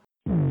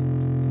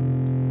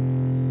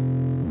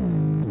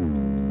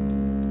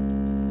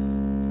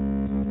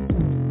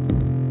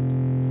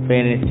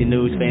fantasy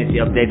news,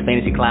 fantasy updates,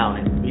 fantasy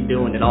clowning. We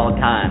doing it all the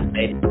time,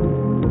 baby.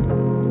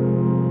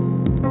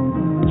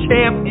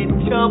 Champ and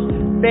Chump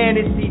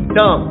Fantasy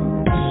Dump.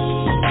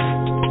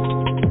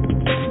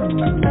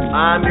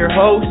 I'm your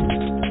host,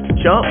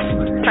 Chump.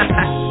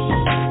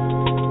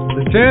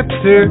 The champ's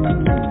here.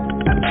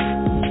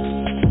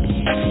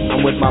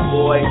 I'm with my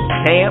boy,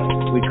 Champ.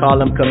 We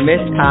call him Commiss,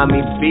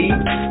 Tommy B.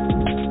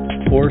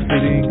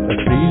 Forfeiting a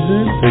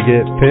season to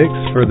get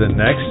picks for the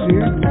next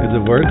year? Is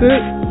it worth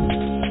it?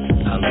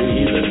 I mean,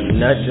 he's a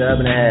nut job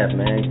and a half,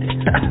 man.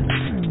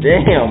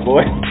 Damn,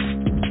 boy.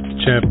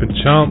 Champ and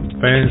Chump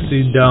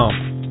Fantasy Dump.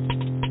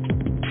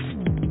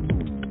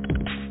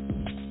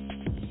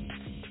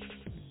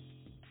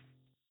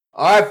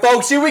 All right,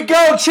 folks, here we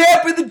go.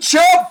 Champ and the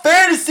Chump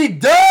Fantasy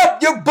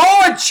Dump. Your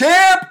boy,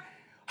 Champ.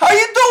 How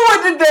you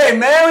doing today,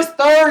 man? It's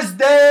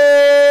Thursday.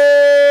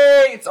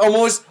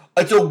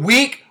 It's a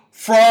week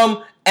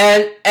from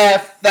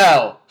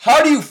NFL.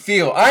 How do you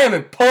feel? I am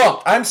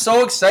pumped. I'm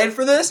so excited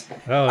for this.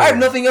 I have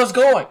nothing else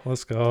going.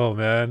 Let's go,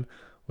 man.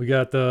 We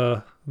got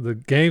the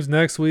games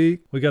next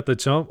week. We got the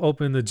Chump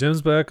opening the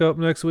gyms back up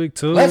next week,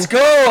 too. Let's go.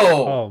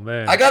 Oh,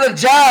 man. I got a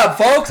job,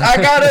 folks.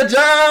 I got a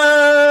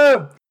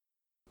job.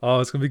 Oh,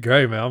 it's going to be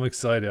great, man. I'm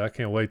excited. I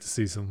can't wait to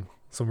see some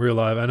real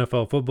live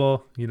NFL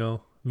football. You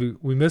know,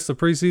 we missed the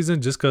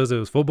preseason just because it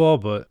was football,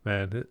 but,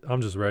 man, I'm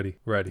just ready.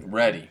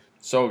 Ready.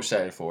 So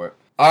excited for it.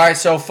 All right,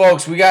 so,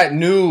 folks, we got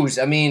news.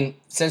 I mean,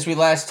 since we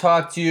last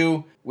talked to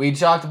you, we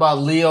talked about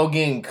Leo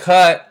getting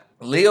cut.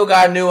 Leo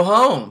got a new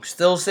home.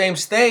 Still same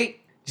state,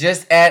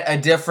 just at a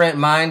different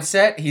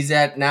mindset. He's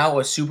at now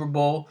a Super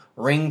Bowl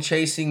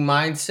ring-chasing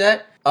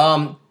mindset.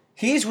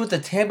 He's with the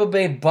Tampa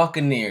Bay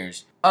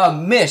Buccaneers.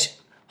 Mitch,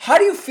 how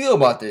do you feel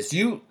about this?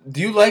 Do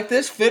you like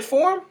this fit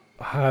for him?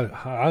 I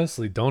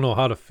honestly don't know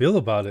how to feel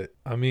about it.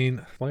 I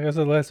mean, like I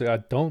said last week, I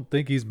don't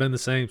think he's been the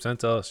same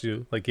since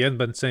LSU. Like, he hasn't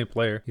been the same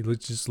player. He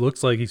just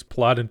looks like he's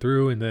plodding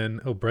through, and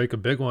then he'll break a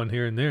big one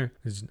here and there.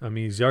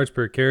 His yards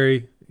per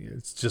carry,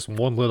 it's just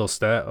one little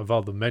stat of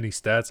all the many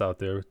stats out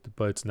there,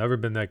 but it's never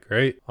been that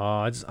great.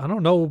 I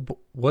don't know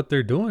what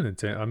they're doing.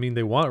 I mean,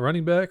 they want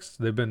running backs.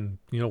 They've been,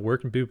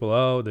 working people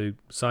out. They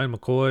signed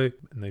McCoy,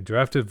 and they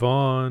drafted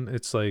Vaughn.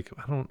 It's like,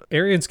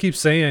 Arians keeps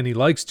saying he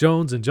likes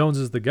Jones, and Jones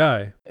is the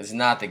guy. It's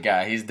not the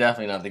guy. He's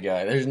definitely not the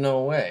guy. There's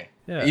no way.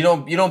 Yeah. You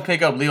don't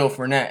pick up Leo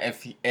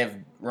Fournette if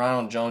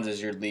Ronald Jones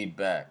is your lead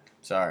back.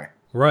 Sorry.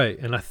 Right,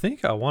 and I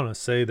think I want to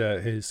say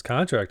that his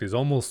contract is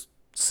almost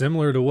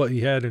similar to what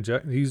he had in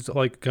he's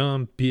like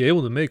gonna be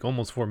able to make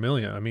almost $4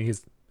 million. I mean,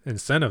 he's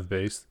incentive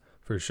based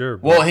for sure.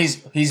 Well,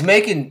 he's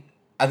making,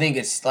 I think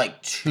it's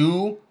like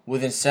 2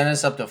 with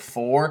incentives up to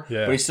 4.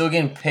 Yeah. But he's still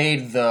getting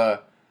paid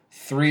the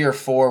 3 or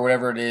 4,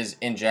 whatever it is,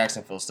 in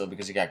Jacksonville still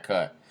because he got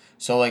cut.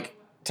 So like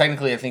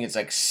technically, I think it's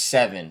like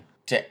 7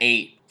 to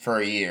 8 for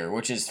a year,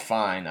 which is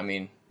fine. I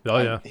mean,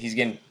 yeah, he's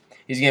getting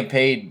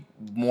paid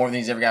more than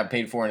he's ever got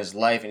paid for in his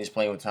life, and he's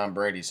playing with Tom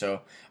Brady.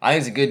 So I think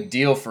it's a good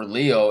deal for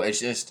Leo. It's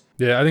just...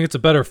 Yeah, I think it's a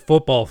better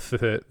football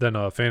fit than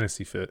a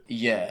fantasy fit.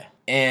 Yeah.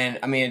 And,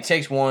 I mean, it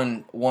takes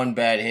one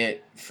bad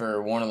hit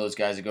for one of those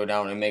guys to go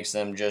down, and it makes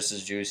them just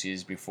as juicy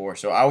as before.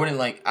 So I wouldn't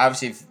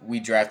obviously, if we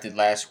drafted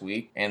last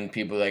week and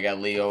people that got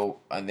Leo,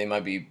 they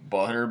might be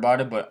butthurt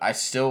about it, but I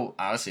still,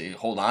 honestly,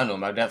 hold on to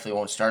him. I definitely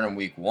won't start him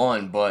week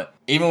 1. But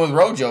even with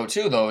Rojo,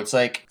 too, though, it's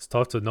like... It's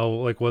tough to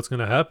know, what's going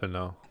to happen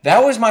now.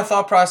 That was my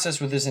thought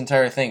process with this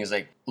entire thing. Is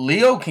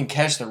Leo can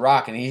catch the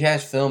rock, and he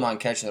has film on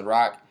catching the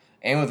rock.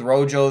 And with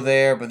Rojo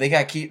there, but they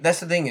got that's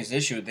the thing is the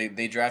issue.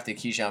 They drafted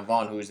Keyshawn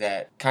Vaughn, who's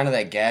that kind of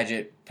that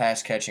gadget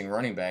pass catching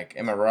running back.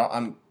 Am I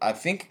wrong? I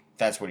think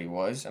that's what he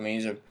was. I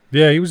mean,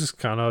 he was just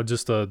kind of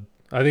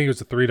I think he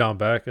was a 3-down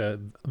back at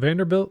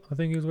Vanderbilt. I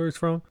think is where he's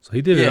from. So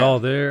he did it all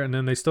there, and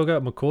then they still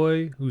got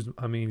McCoy,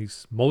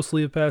 he's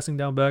mostly a passing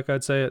down back.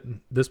 I'd say at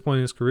this point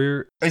in his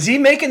career. Is he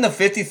making the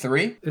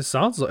 53? It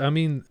sounds like.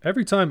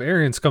 Every time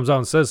Arians comes out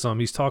and says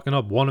something, he's talking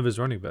up one of his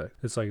running backs.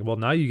 It's like, well,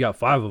 now you got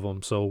 5 of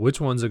them. So which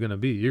ones are going to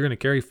be? You're going to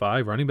carry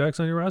 5 running backs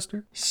on your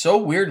roster? So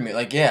weird to me.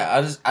 I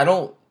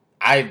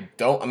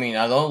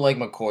don't like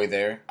McCoy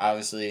there,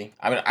 obviously.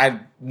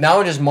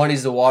 Now it just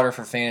muddies the water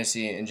for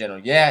fantasy in general.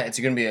 Yeah, it's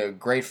going to be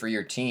great for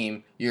your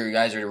team. Your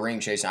guys are ring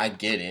chasing. I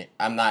get it.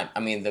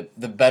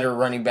 The better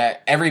running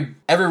back, every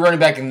running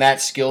back in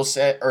that skill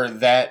set or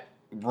that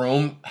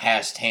room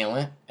has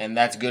talent, and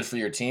that's good for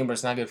your team, but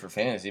it's not good for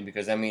fantasy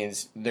because that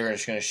means they're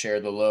just going to share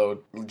the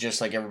load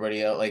just like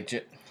everybody else.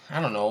 I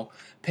don't know.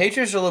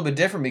 Patriots are a little bit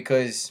different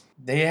because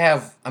they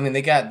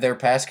got their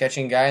pass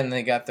catching guy and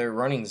they got their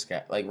running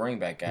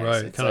back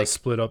guys. Right, kind of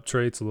split up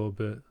traits a little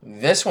bit.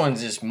 This one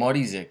just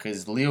muddies it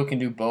because Leo can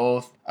do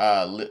both.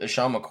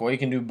 Sean McCoy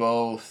can do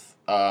both.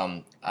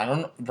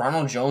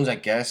 Ronald Jones, I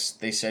guess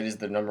they said is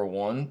the number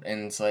 1,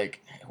 and it's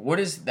like, what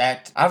is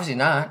that? Obviously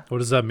not. What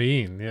does that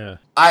mean? Yeah.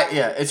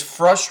 It's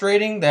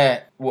frustrating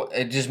that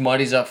it just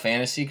muddies up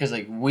fantasy because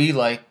we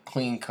like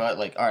clean cut.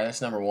 All right,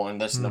 that's number 1,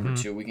 that's number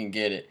 2, we can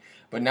get it.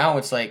 But now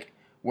it's like,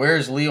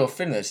 where's Leo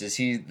fit in this? Is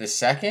he the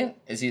second?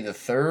 Is he the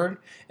third?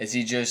 Is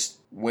he just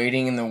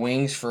waiting in the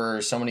wings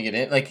for someone to get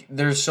in? Like,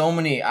 there's so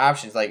many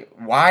options. Like,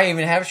 why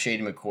even have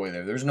Shady McCoy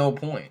there? There's no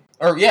point.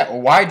 Or, yeah,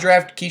 why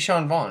draft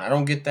Keyshawn Vaughn? I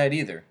don't get that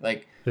either.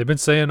 Like, They've been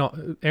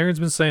saying, Aaron's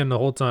been saying the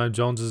whole time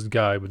Jones is the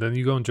guy, but then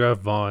you go and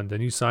draft Vaughn,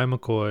 then you sign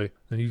McCoy,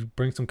 then you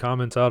bring some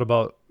comments out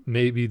about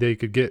maybe they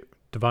could get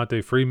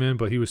Devontae Freeman,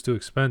 but he was too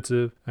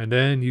expensive, and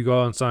then you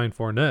go out and sign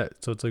Fournette.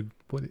 So it's like,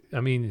 I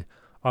mean,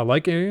 I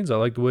like Arians. I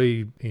like the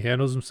way he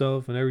handles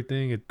himself and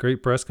everything.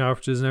 Great press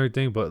conferences and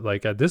everything. But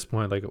like at this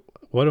point, like,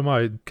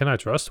 can I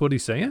trust what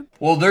he's saying?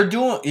 Well, they're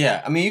doing,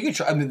 yeah. I mean, you can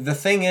try. I mean, the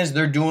thing is,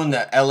 they're doing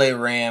the LA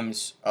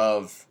Rams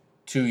of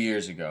 2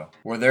 years ago,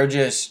 where they're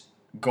just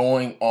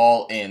going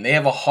all in. They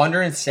have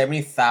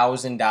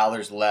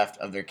 $170,000 left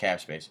of their cap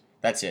space.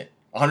 That's it.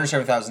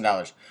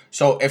 $170,000.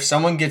 So if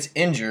someone gets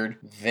injured,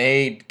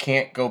 they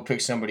can't go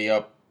pick somebody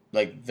up.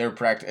 Like their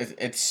practice,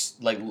 it's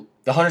like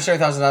the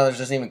 $170,000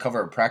 doesn't even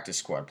cover a practice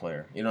squad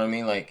player. You know what I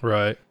mean? Like,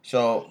 right.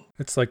 So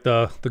it's like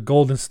the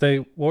Golden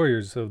State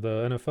Warriors of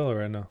the NFL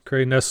right now,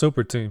 creating that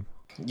super team.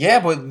 Yeah,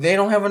 but they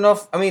don't have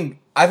enough. I mean,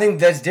 I think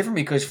that's different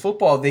because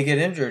football, they get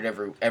injured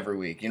every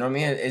week. You know what I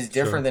mean? It's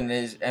different than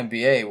it is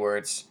NBA, where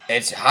it's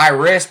high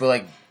risk, but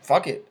like,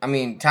 fuck it. I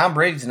mean, Tom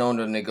Brady's known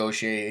to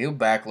negotiate. He'll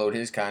backload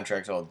his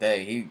contracts all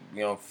day.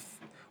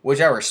 Which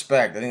I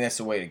respect. I think that's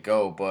the way to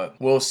go. But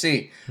we'll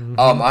see.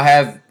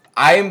 Mm-hmm.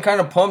 I am kind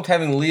of pumped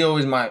having Leo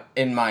in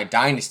my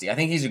dynasty. I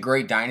think he's a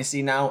great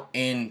dynasty now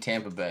in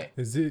Tampa Bay.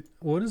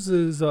 What is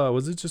his?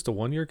 Was it just a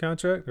 1-year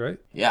contract, right?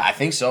 Yeah, I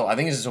think so. I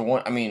think it's just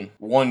 1 year.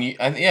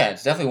 Yeah,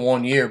 it's definitely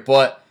 1 year.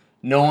 But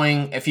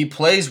knowing if he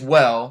plays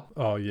well,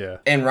 oh yeah,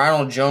 and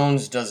Ronald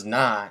Jones does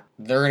not,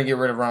 they're gonna get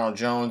rid of Ronald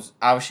Jones.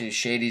 Obviously,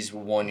 Shady's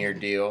 1 year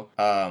deal.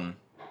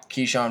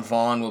 Keyshawn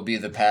Vaughn will be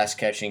the pass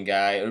catching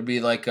guy. It would be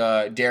like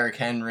a Derrick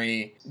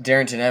Henry,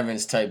 Darrington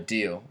Evans type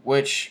deal.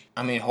 Which,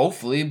 I mean,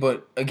 hopefully,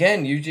 but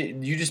again, you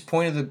just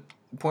pointed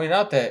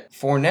out that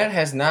Fournette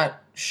has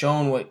not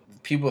shown what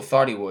people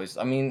thought he was.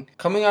 I mean,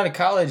 coming out of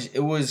college,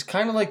 it was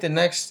kind of like the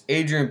next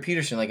Adrian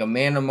Peterson, like a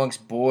man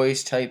amongst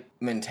boys type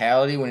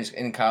mentality when he's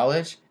in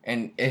college.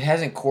 And it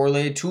hasn't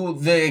correlated to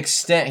the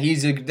extent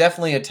he's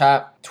definitely a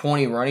top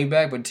 20 running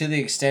back, but to the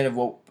extent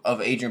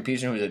of Adrian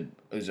Peterson,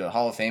 who's a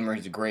Hall of Famer.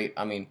 He's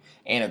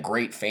and a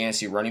great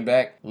fantasy running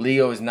back.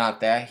 Leo is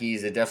not that.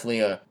 He's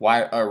definitely a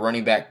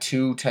running back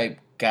 2 type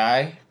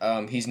guy.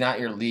 He's not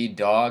your lead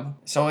dog.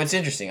 So it's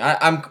interesting.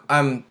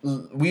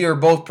 We are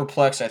both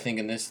perplexed, I think,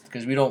 in this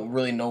because we don't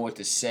really know what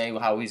to say,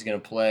 how he's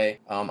going to play.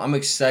 I'm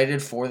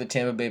excited for the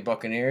Tampa Bay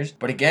Buccaneers,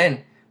 but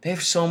again, they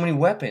have so many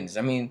weapons.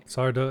 I mean, it's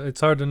hard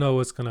to know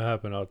what's gonna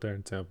happen out there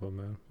in Tampa,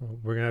 man.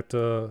 We're gonna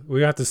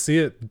have to see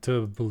it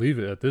to believe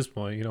it at this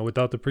point. You know,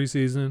 without the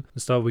preseason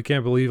and stuff, we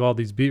can't believe all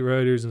these beat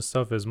writers and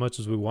stuff as much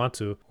as we want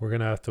to. We're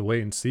gonna have to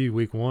wait and see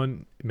week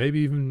 1, maybe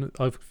even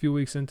a few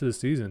weeks into the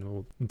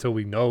season until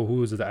we know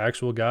who is the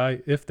actual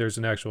guy. If there's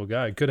an actual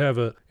guy, it could have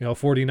a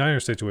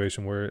 49er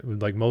situation where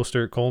like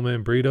Mostert,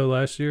 Coleman, Breida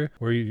last year,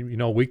 where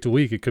week to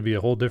week it could be a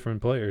whole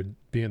different player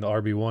being the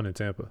RB1 in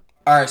Tampa.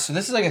 All right, so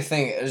this is like a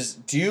thing.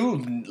 Do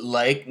you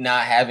like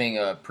not having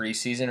a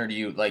preseason, or do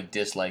you like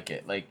dislike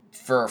it, like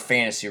for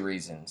fantasy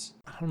reasons?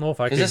 I don't know if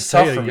I can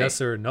say a yes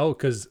or no,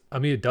 because I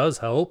mean it does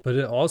help, but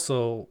it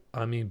also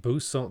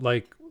boosts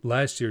like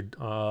last year.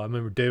 I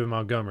remember David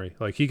Montgomery,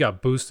 like he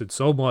got boosted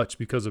so much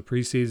because of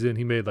preseason.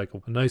 He made like a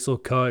nice little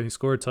cut, and he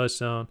scored a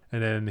touchdown,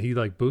 and then he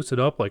like boosted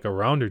up like a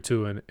round or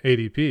two in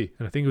ADP.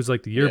 And I think it was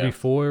like the year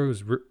before it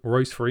was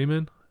Royce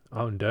Freeman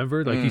out in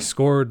Denver. Like he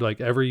scored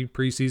like every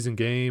preseason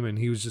game, and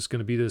he was just going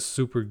to be this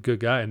super good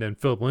guy. And then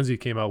Philip Lindsay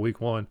came out week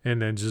 1 and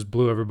then just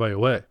blew everybody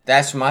away.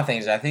 That's my thing.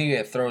 Is I think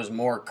it throws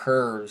more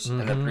curves in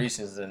the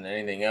preseason than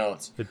anything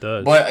else. It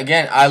does. But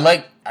again,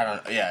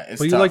 it's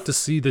but you tough. like to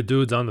see the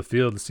dudes on the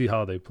field to see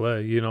how they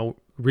play,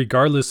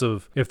 regardless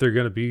of if they're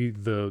going to be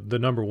the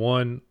number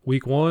 1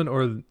 week 1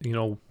 or,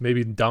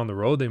 maybe down the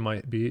road they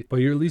might be. But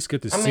you at least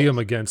get to see them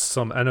against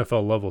some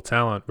NFL level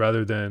talent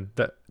rather than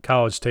that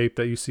college tape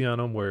that you see on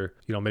them where,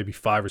 maybe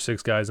 5 or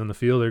 6 guys on the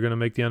field are going to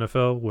make the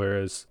NFL.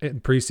 Whereas in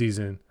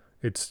preseason,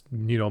 it's,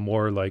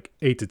 more like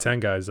 8 to 10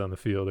 guys on the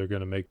field are going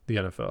to make the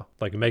NFL,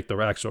 like make the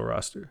actual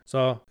roster.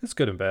 So it's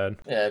good and bad.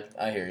 Yeah,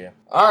 I hear you.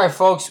 All right,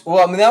 folks.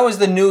 Well, that was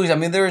the news.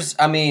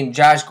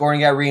 Josh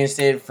Gordon got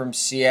reinstated from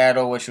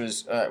Seattle, which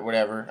was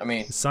whatever.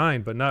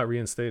 Signed, but not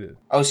reinstated.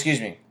 Oh, excuse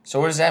me. So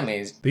what does that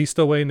mean? He's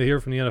still waiting to hear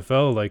from the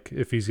NFL, like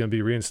if he's going to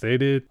be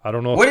reinstated. I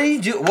don't know. What did he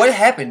do? What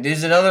happened?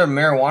 Is it another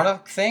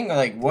marijuana thing? Or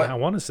like what? I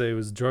want to say it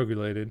was drug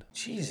related.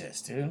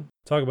 Jesus, dude.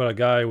 Talk about a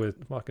guy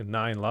with fucking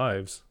 9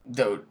 lives.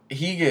 Dude,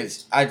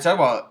 I talk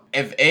about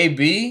if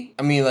AB,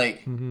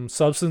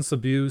 substance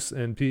abuse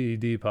and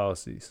PED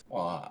policies.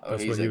 Well,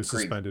 that's what he was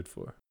suspended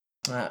for.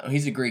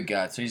 He's a Greek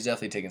god, so he's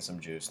definitely taking some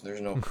juice. There's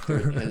no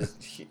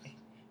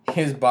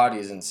his body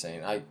is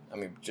insane.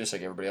 Just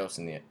like everybody else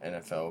in the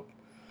NFL.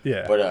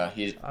 Yeah, but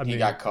he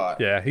got caught.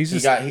 Yeah,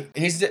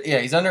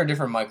 he's under a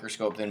different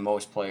microscope than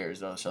most players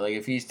though. So like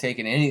if he's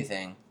taking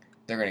anything,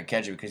 they're gonna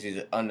catch it because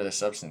he's under the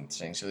substance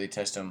thing. So they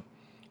test him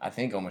I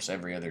think almost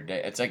every other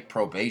day. It's like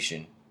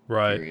probation.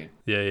 Right.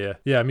 Period.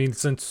 Yeah. I mean,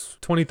 since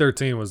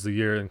 2013 was the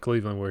year in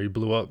Cleveland where he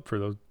blew up for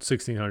those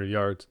 1,600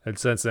 yards. And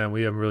since then,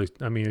 we haven't really,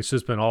 I mean, it's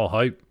just been all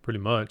hype pretty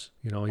much.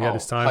 You know, he had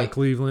his time in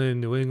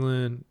Cleveland, New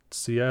England,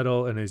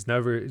 Seattle, and it's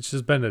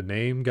just been a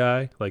name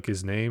guy. Like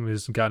his name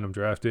has gotten him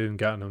drafted and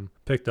gotten him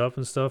picked up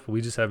and stuff.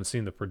 We just haven't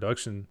seen the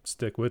production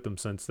stick with him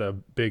since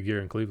that big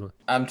year in Cleveland.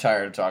 I'm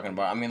tired of talking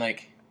about it. I mean,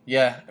 like,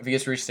 yeah, if he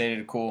gets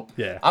restated, cool.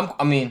 Yeah.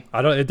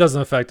 It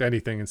doesn't affect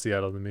anything in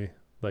Seattle to me.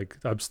 Like,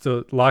 I'm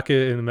still,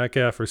 Lockett and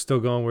Metcalf are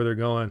still going where they're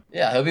going.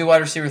 Yeah, he'll be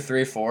wide receiver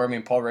 3, 4. I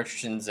mean, Paul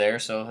Richardson's there,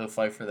 so he'll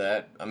fight for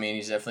that. I mean,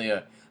 he's definitely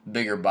a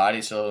bigger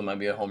body, so it might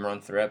be a home run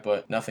threat,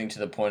 but nothing to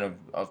the point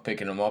of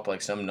picking him up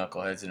like some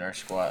knuckleheads in our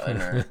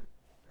squad.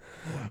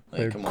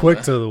 They're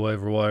quick to the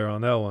waiver wire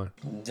on that one.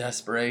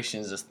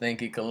 Desperation's a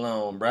stinky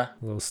cologne, bruh.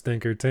 A little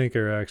stinker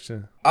tinker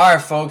action. All right,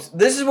 folks.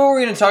 This is what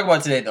we're going to talk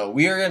about today, though.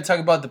 We are going to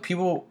talk about the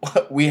people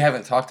we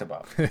haven't talked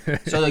about.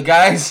 So the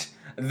guys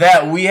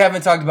that we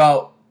haven't talked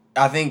about,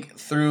 I think,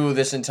 through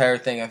this entire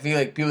thing. I feel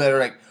like people that are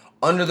like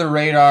under the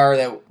radar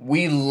that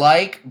we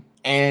like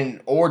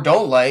or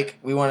don't like,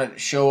 we want to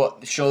show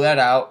that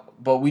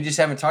out, but we just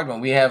haven't talked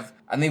about them.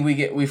 I think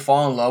we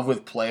fall in love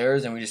with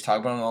players and we just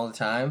talk about them all the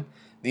time.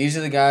 These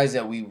are the guys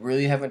that we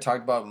really haven't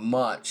talked about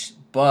much,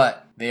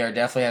 but they are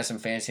definitely have some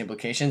fantasy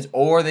implications,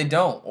 or they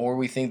don't, or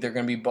we think they're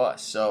going to be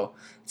busts. So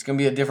it's going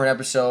to be a different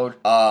episode.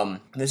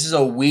 This is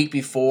a week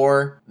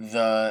before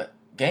the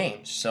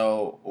games,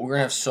 so we're going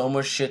to have so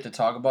much shit to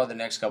talk about the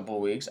next couple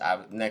of weeks,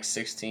 next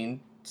 16,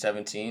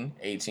 17,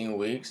 18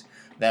 weeks,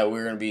 that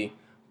we're going to be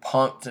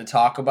pumped to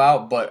talk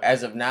about. But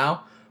as of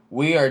now,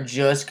 we are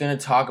just going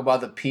to talk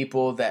about the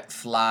people that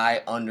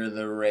fly under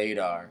the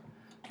radar.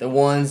 The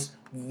ones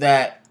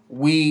that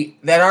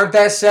aren't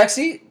that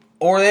sexy,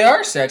 or they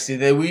are sexy,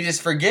 that we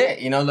just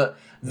forget. You know,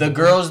 the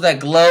girls that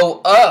glow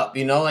up,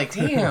 you know, like,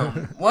 damn,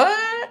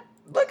 what?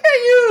 Look at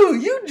you.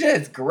 You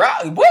just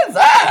what's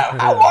up?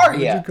 How are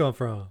you? Where'd you come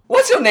from?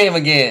 What's your name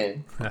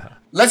again?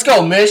 Let's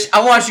go, Mish.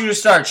 I want you to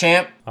start,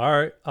 champ. All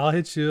right, I'll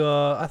hit you.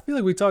 I feel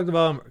like we talked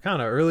about him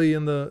kind of earlier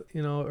in the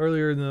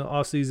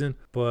offseason,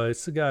 but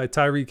it's the guy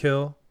Tyreek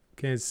Hill,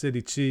 Kansas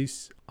City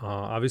Chiefs.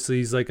 Obviously,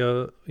 he's like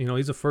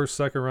he's a first,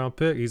 second round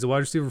pick. He's a wide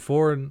receiver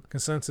 4 in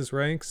consensus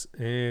ranks,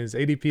 and his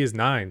ADP is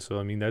 9.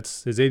 So, I mean,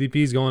 that's his ADP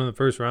is going in the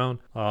first round.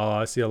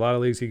 I see a lot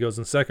of leagues he goes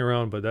in the second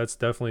round, but that's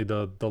definitely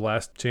the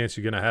last chance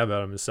you're going to have at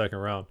him in the second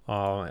round.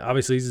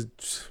 Obviously, he's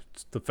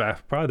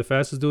probably the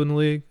fastest dude in the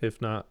league,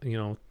 if not,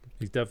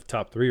 he's definitely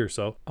top 3 or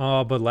so.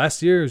 But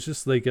last year, it was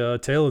just like a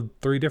tale of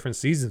 3 different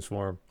seasons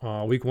for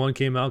him. Week 1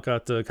 came out,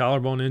 got the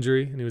collarbone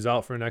injury, and he was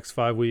out for the next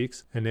 5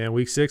 weeks. And then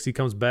week 6, he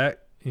comes back.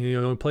 He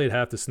only played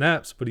half the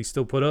snaps, but he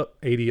still put up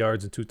 80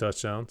 yards and 2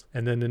 touchdowns.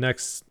 And then the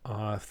next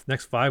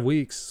 5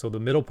 weeks, so the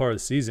middle part of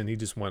the season, he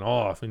just went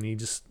off, and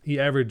he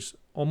averaged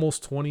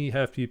almost 20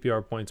 half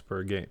PPR points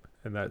per game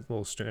in that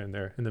little strand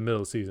there in the middle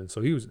of the season.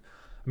 So he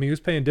was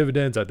paying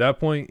dividends at that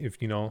point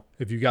if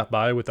you got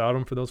by without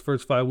him for those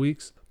first 5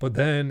 weeks. But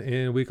then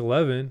in week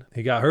 11,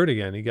 he got hurt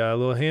again. He got a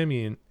little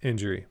hammy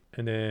injury.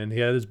 And then he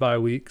had his bye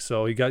week,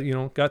 so he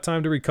got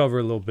time to recover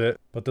a little bit.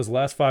 But those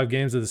last 5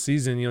 games of the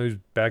season, he was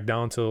back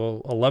down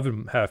to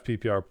 11 half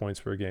PPR points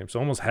per game. So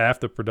almost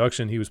half the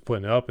production he was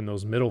putting up in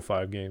those middle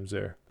 5 games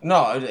there.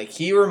 No,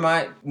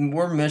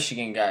 we're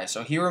Michigan guys,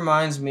 so he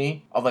reminds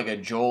me of like a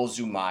Joel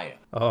Zumaya.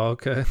 Oh,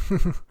 okay.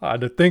 I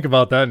had to think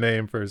about that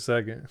name for a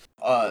second.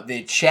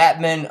 The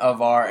Chapman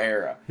of our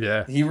era.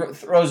 Yeah. He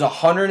throws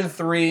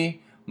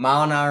 103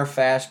 mile an hour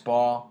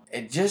fastball.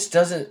 It just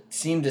doesn't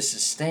seem to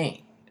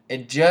sustain.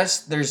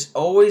 There's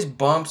always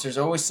bumps. There's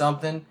always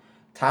something.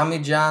 Tommy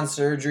John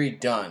surgery,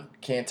 done.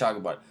 Can't talk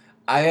about it.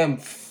 I am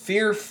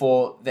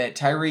fearful that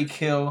Tyreek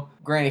Hill,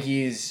 granted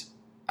he's,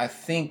 I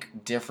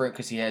think, different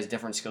because he has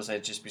different skill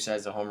sets just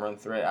besides the home run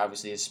threat.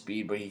 Obviously his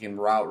speed, but he can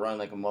route run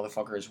like a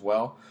motherfucker as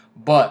well.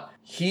 But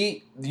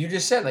you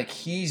just said, like,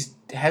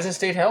 hasn't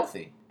stayed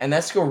healthy. And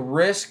that's a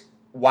risk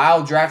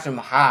while drafting him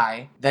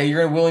high that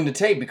you're willing to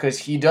take, because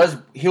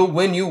he'll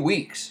win you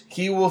weeks.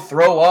 He will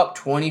throw up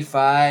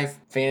 25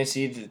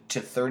 fantasy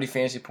to 30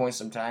 fantasy points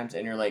sometimes,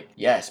 and you're like,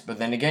 yes, but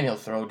then again, he'll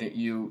throw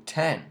you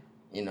 10,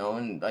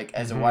 and like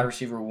as a wide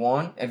receiver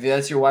 1, if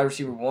that's your wide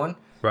receiver 1,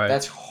 right,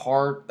 that's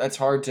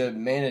hard to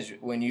manage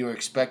when you're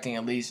expecting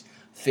at least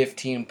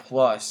 15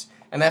 plus.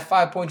 And that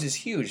 5 points is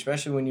huge,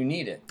 especially when you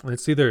need it.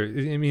 He's either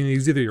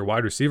your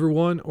wide receiver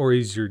 1 or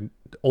he's your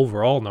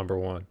overall number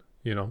 1,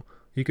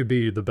 He could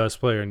be the best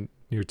player in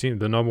your team,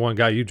 the number 1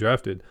 guy you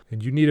drafted.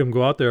 And you need him to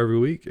go out there every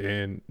week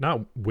and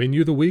not win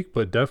you the week,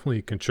 but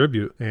definitely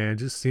contribute. And it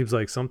just seems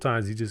like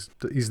sometimes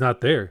he's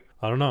not there.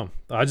 I don't know.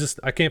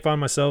 I can't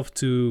find myself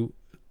to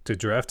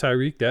draft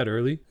Tyreek that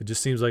early. It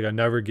just seems like I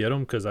never get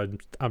him because I'm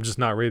just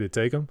not ready to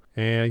take him.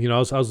 And, I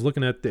was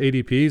looking at the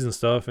ADPs and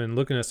stuff and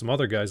looking at some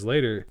other guys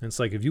later. And it's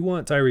like, if you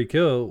want Tyreek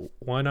Hill,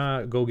 why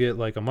not go get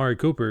like Amari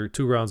Cooper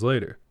 2 rounds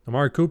later?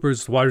 Amari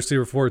Cooper's wide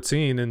receiver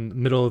 14 in the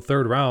middle of the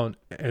 3rd round,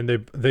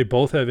 and they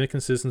both have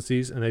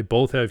inconsistencies and they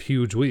both have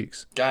huge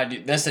weeks.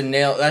 God, that's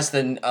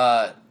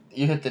the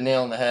hit the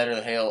nail on the head or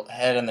the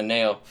head on the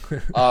nail,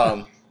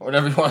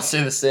 whatever you want to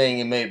say the saying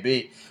it may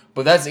be.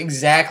 But that's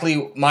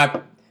exactly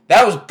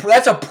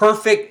that's a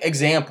perfect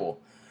example.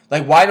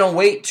 Like, why don't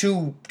wait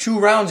two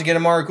rounds to get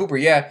Amari Cooper?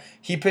 Yeah,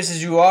 he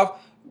pisses you off.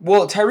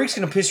 Well, Tyreek's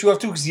going to piss you off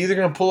too because he's either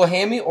going to pull a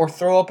hammy or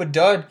throw up a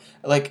dud.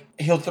 Like,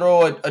 he'll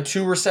throw a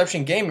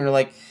 2-reception game. And you're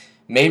like,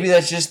 maybe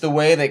that's just the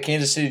way that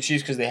Kansas City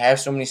Chiefs, because they have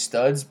so many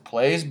studs,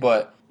 plays.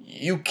 But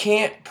you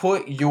can't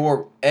put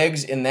your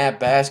eggs in that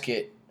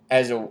basket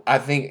as I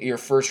think, your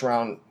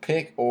first-round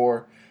pick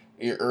or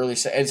your early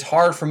set. It's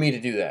hard for me to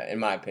do that, in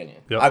my opinion.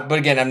 Yep. But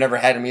again, I've never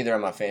had him either on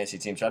my fantasy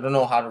team, so I don't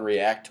know how to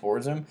react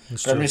towards him.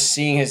 That's But I'm true. just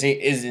seeing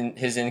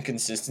his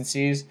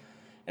inconsistencies.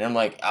 And I'm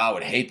like, I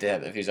would hate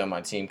that if he's on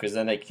my team because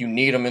then like you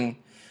need him in,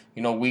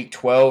 week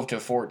 12 to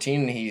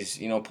 14 and he's,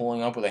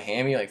 pulling up with a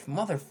hammy. Like,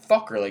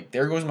 motherfucker, like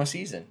there goes my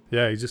season.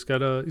 Yeah, he's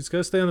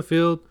gotta stay on the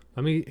field. I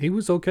mean, he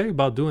was okay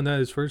about doing that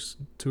his first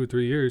 2 or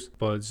 3 years,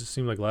 but it just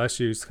seemed like last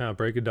year he's kind of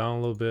breaking down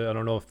a little bit. I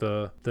don't know if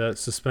that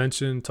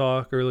suspension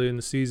talk early in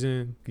the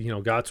season,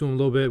 got to him a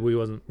little bit. We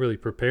wasn't really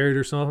prepared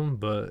or something,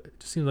 but it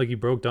just seemed like he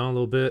broke down a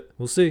little bit.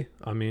 We'll see.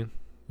 I mean,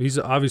 he's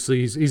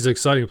an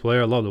exciting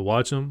player. I love to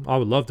watch him. I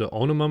would love to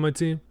own him on my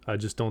team. I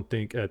just don't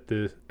think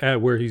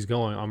at where he's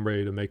going, I'm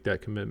ready to make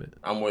that commitment.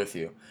 I'm with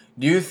you.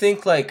 Do you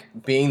think like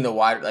being the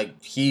wide,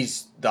 like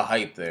he's the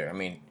hype there? I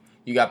mean,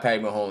 you got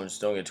Patty Mahomes,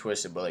 don't get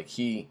twisted, but like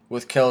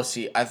with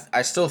Kelsey,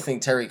 I still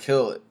think Tyreek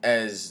Hill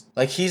as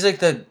like he's like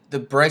the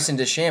Bryson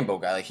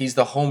DeChambeau guy. Like he's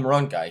the home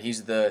run guy.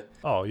 He's the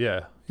Oh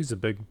yeah, he's a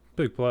big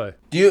play.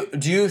 Do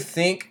you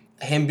think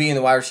him being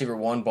the wide receiver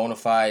one bona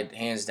fide,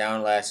 hands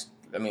down,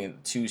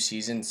 2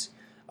 seasons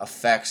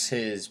affects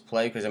his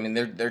play? Because,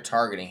 they're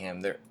targeting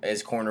him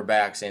as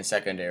cornerbacks and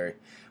secondary.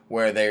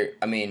 Where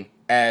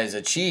as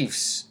a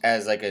Chiefs,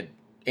 as like a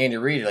Andy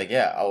Reid, like,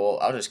 yeah,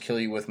 I'll just kill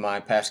you with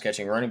my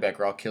pass-catching running back,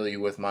 or I'll kill you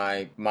with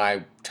my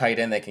tight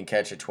end that can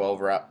catch a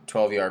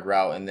 12-yard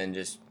route and then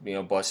just,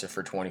 bust it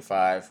for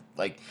 25.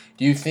 Like,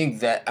 do you think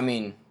that,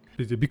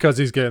 Because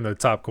he's getting the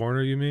top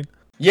corner, you mean?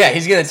 Yeah,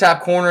 he's getting the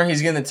top corner.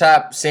 He's getting the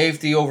top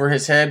safety over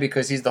his head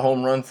because he's the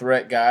home run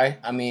threat guy.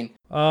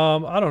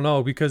 I don't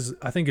know, because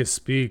I think his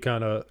speed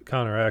kind of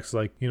counteracts.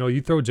 Like,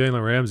 you throw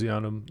Jalen Ramsey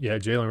on him. Yeah,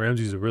 Jalen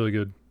Ramsey's a really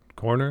good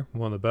corner,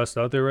 one of the best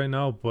out there right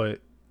now,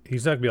 but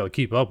he's not going to be able to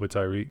keep up with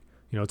Tyreek.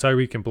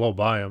 Tyreek can blow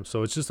by him,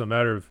 so it's just a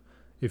matter of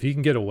if he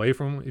can get away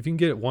from him, if he can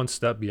get one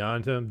step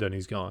beyond him, then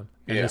he's gone.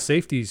 And the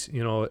safeties,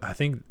 I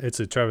think it's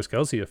a Travis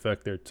Kelce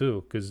effect there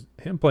too, because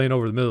him playing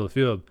over the middle of the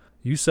field,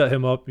 you set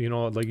him up,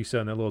 like you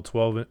said, in that little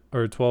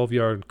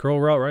 12-yard curl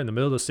route right in the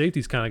middle. The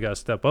safety's kind of got to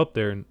step up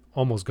there and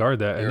almost guard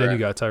that. And then you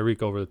got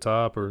Tyreek over the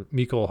top, or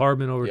Mecole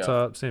Hardman over the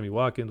top, Sammy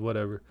Watkins,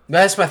 whatever.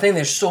 That's my thing.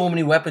 There's so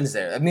many weapons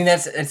there.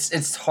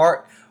 It's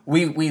hard.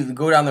 We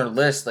go down their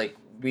list, like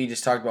we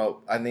just talked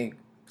about, I think,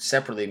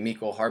 separately,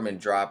 Mecole Hardman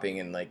dropping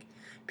and like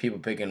people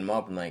picking him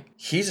up. And like,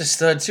 he's a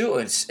stud too.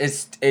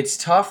 It's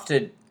tough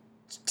to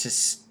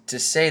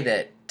say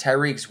that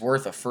Tyreek's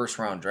worth a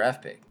first-round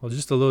draft pick. Well,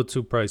 just a little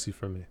too pricey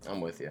for me. I'm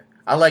with you.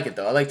 I like it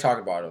though. I like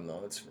talking about him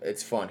though.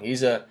 It's fun.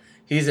 He's an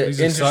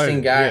interesting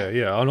exciting guy.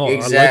 Yeah. I know.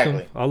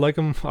 Exactly. I like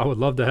him. I would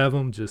love to have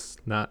him,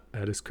 just not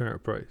at his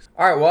current price.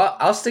 All right. Well,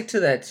 I'll stick to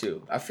that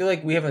too. I feel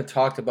like we haven't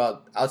talked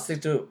about. I'll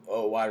stick to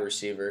a wide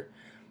receiver.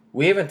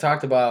 We haven't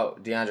talked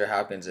about DeAndre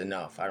Hopkins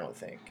enough, I don't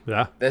think.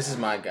 Yeah. This is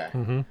my guy.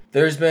 Mm-hmm.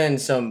 There's been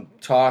some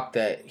talk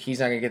that he's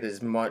not going to get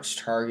as much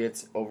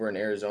targets over in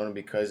Arizona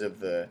because of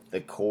the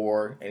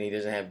core, and he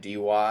doesn't have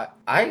D-Watt.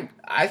 I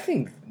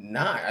think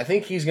not. I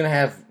think he's going to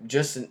have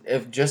just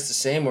the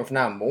same, or if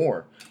not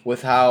more,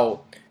 with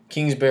how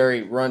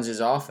Kingsbury runs his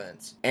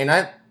offense. And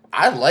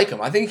I like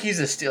him. I think he's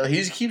a steal.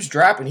 He keeps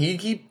dropping.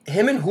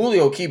 Him and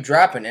Julio keep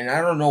dropping, and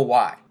I don't know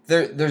why.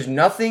 There's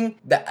nothing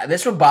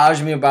that's what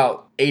bothers me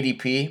about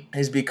ADP,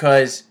 is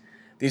because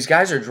these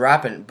guys are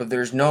dropping, but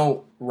there's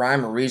no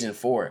rhyme or reason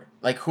for it.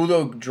 Like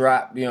Julio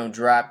dropped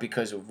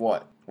because of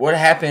what? What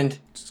happened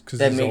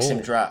that makes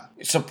him drop?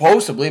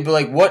 Supposedly, but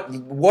like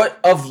what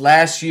of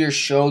last year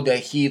showed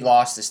that he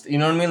lost this? You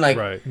know what I mean? Like,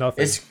 right,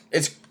 nothing.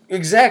 It's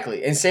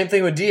exactly, and same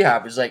thing with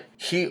D-Hop. It's like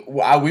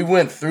we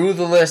went through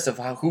the list of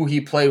who he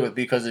played with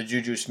because of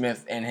Juju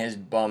Smith and his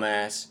bum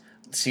ass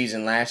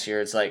season last year.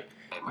 It's like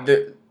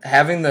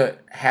having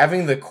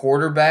the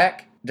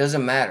quarterback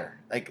doesn't matter.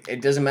 Like,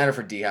 it doesn't matter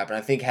for D-Hop, and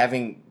I think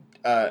having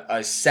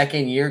a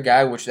second year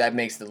guy, which that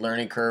makes the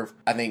learning curve,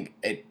 I think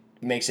it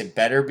makes it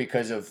better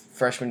because of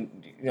freshman.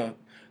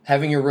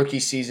 Having your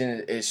rookie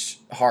season is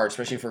hard,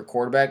 especially for a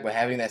quarterback, but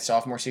having that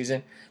sophomore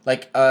season,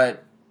 like Patty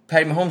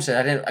Mahomes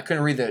said, I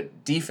couldn't read the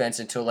defense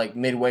until like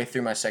midway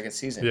through my second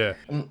season. Yeah,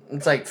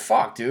 it's like,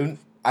 fuck, dude.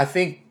 I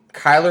think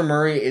Kyler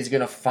Murray is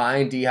going to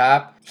find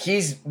D-Hop.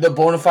 He's the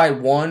bona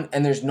fide one,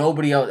 and there's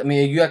nobody else. I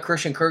mean, you got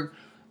Christian Kirk.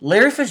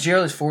 Larry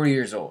Fitzgerald is 40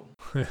 years old.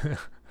 You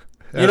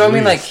know what I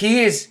mean? Like,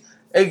 he's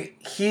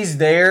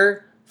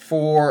there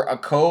for a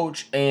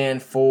coach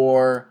and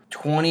for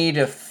 20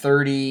 to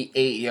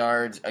 38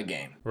 yards a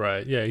game.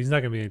 Right. Yeah, he's not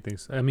going to be anything.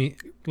 I mean,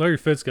 Larry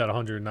Fitz got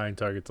 109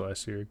 targets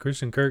last year.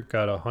 Christian Kirk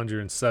got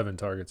 107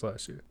 targets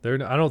last year.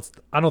 I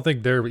don't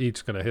think they're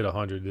each going to hit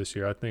 100 this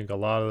year. I think a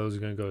lot of those are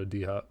going to go to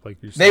D-Hop, like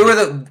you're saying.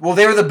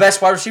 They were the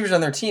best wide receivers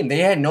on their team. They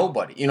had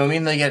nobody. You know what I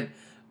mean? They had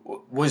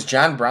was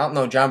John Brown?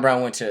 No, John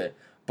Brown went to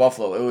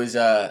Buffalo. It was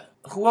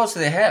who else did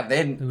they have? They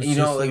had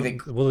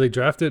they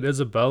drafted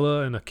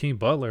Isabella and Akeem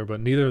Butler, but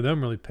neither of them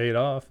really paid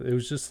off. It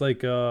was just like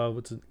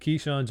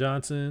Keyshawn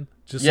Johnson,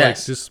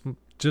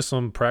 just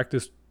some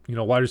practice,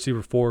 wide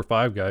receiver 4 or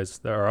 5 guys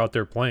that are out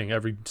there playing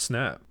every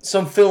snap.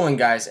 Some fill-in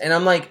guys, and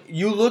I'm like,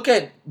 you look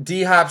at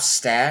D-Hop's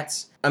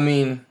stats. I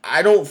mean,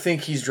 I don't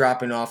think he's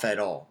dropping off at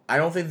all. I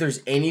don't think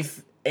there's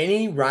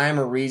any rhyme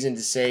or reason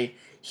to say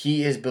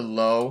he is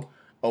below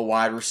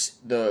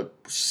the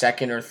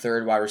second or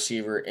third wide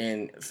receiver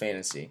in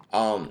fantasy.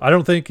 I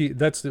don't think he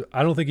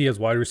has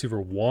wide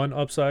receiver 1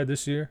 upside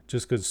this year,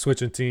 just because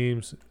switching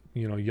teams,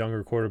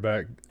 younger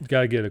quarterback,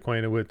 gotta get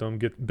acquainted with them,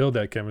 build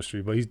that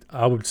chemistry. But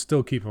I would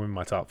still keep him in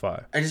my top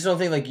 5. I just don't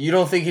think you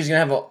don't think he's gonna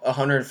have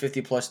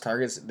 150 plus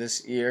targets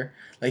this year.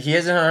 Like he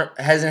hasn't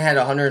had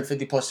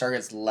 150 plus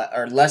targets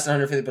or less than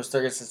 150 plus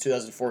targets since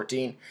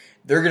 2014.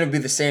 They're gonna be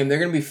the same. They're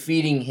gonna be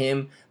feeding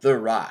him the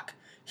rock.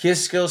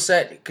 His skill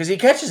set, because he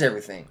catches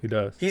everything. He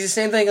does. He's the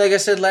same thing, like I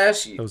said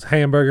last year. Those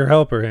hamburger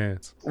helper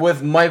hands.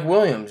 With Mike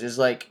Williams, is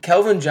like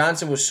Kelvin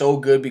Johnson was so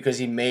good because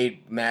he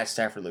made Matt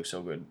Stafford look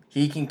so good.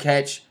 He can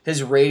catch.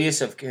 His radius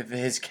of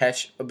his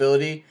catch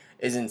ability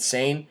is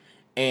insane,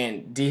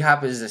 and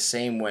D-Hop is the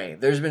same way.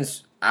 There's been,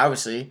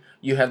 obviously,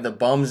 you have the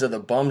bums of the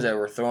bums that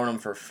were throwing him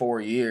for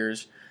 4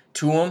 years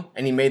to him,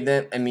 and he made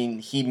them. I mean,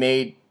 he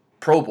made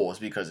Pro Bowls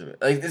because of it.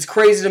 Like, it's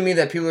crazy to me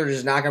that people are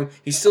just knocking him.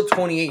 He's still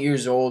 28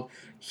 years old.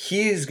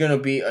 He's gonna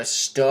be a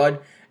stud,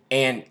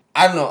 and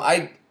I don't know.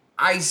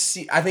 I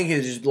think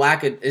it's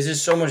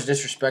just so much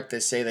disrespect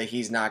to say that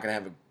he's not gonna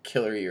have a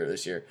killer year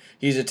this year.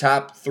 He's a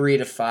top 3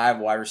 to 5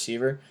 wide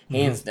receiver,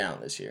 hands down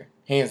this year,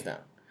 hands down.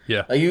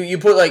 Yeah. Like you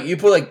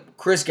put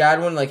Chris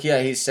Godwin, like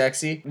yeah, he's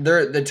sexy.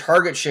 The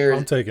target share.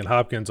 I'm taking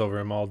Hopkins over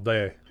him all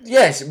day.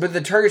 Yes, but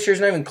the target share is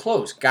not even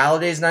close.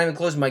 Galladay's not even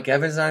close. Mike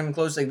Evans not even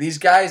close. Like these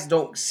guys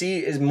don't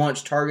see as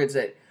much targets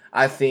that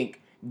I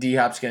think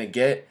D-Hop's gonna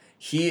get.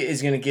 He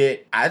is going to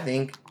get, I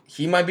think,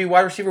 he might be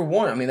wide receiver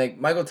 1. I mean, like,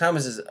 Michael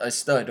Thomas is a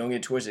stud. Don't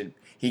get twisted.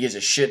 He gets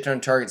a shit ton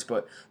of targets,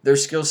 but their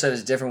skill set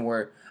is different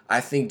where I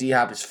think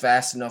D-Hop is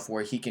fast enough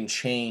where he can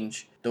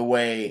change the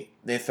way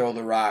they throw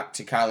the rock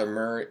to Kyler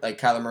Murray. Like,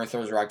 Kyler Murray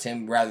throws the rock to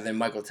him rather than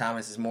Michael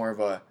Thomas is more of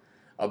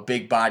a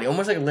big body.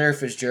 Almost like a Larry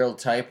Fitzgerald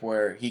type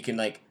where he can,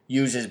 like,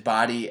 use his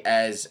body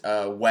as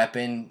a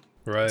weapon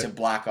to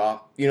block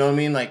off. You know what I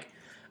mean? Like,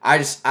 I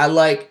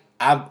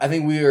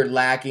think we are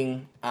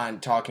lacking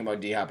on talking about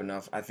D-Hop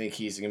enough. I think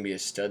he's going to be a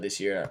stud this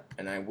year,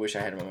 and I wish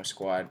I had him on my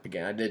squad.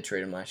 Again, I did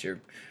trade him last year,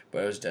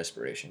 but it was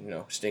desperation.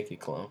 Stinky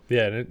clone.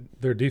 Yeah, and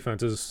their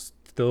defense is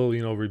still,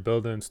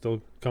 rebuilding,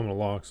 still coming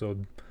along, so they're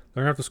going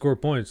to have to score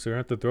points. They're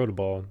going to have to throw the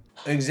ball.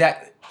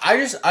 Exactly. I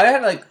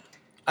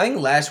think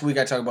last week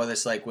I talked about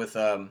this, like, with,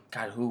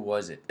 who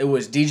was it? It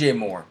was DJ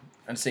Moore.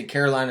 I'd say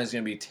Carolina's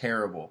going to be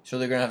terrible, so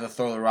they're going to have to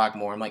throw the rock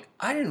more. I'm like,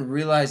 I didn't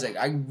realize, like,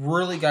 I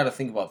really got to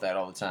think about that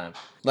all the time.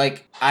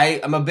 Like,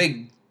 I'm a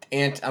big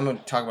I'm going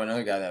to talk about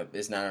another guy that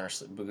is not on our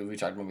book we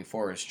talked about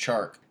before, is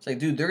Chark. It's like,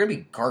 dude, they're going to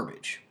be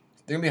garbage.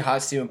 They're going to be a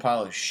hot steaming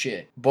pile of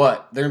shit,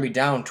 but they're going to be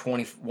down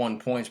 21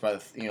 points by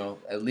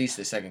at least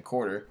the second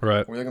quarter,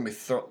 right? Where they're going to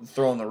be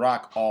throwing the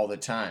rock all the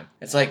time.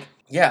 It's like,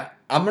 yeah,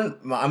 I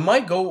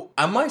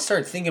might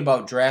start thinking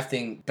about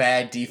drafting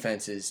bad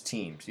defenses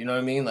teams. You know what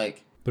I mean?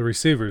 Like, the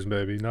receivers,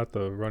 maybe, not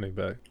the running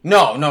back.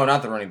 No,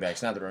 not the running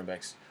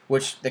backs.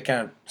 Which they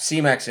kind of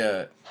C-Mac's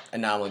a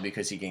anomaly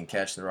because he can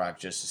catch the rock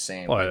just the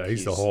same. Well, yeah,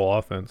 he's the whole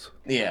offense.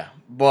 Yeah,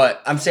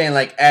 but I'm saying,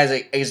 like,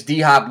 as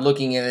D-Hop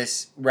looking at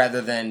this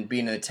rather than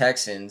being the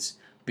Texans,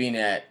 being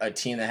at a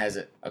team that has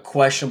a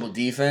questionable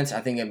defense, I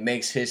think it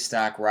makes his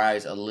stock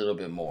rise a little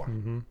bit more.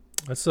 Mm-hmm.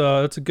 That's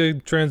a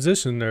good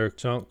transition there,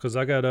 Chunk, because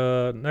I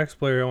got next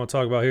player I want to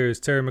talk about here is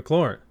Terry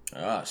McLaurin.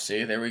 Oh,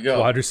 see, there we go.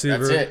 Wide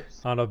receiver That's it.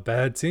 On a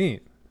bad team.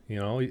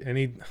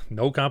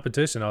 No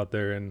competition out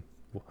there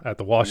at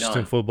the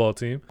Washington football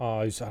team.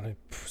 He's on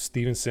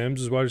Steven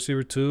Sims is wide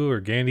receiver 2,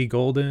 or Gandy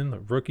Golden, a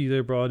rookie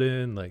they brought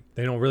in. Like,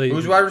 they don't really.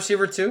 Who's wide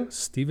receiver 2?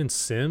 Steven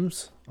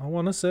Sims, I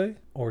want to say,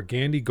 or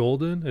Gandy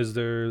Golden is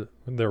their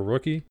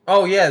rookie.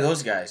 Oh yeah,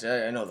 those guys.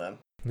 I know them.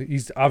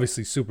 He's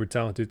obviously super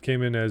talented.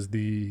 Came in as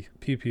the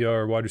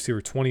PPR wide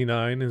receiver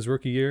 29 in his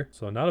rookie year.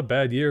 So not a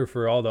bad year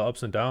for all the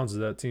ups and downs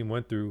that team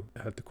went through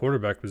at the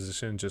quarterback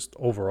position, just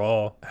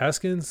overall.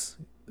 Haskins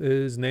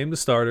is named the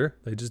starter.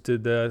 They just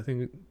did that, I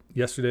think,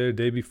 yesterday or the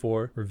day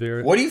before.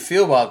 Rivera. What do you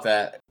feel about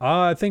that?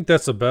 I think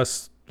that's the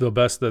best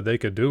that they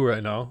could do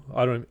right now.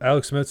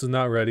 Alex Smith is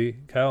not ready.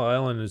 Kyle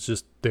Allen is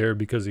just there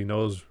because he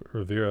knows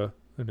Rivera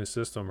in his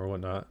system or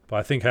whatnot. But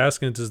I think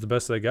Haskins is the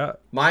best they got.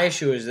 My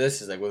issue is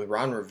this: is like with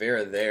Ron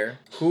Rivera there,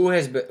 who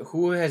has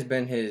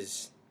been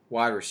his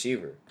wide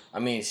receiver? I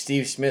mean,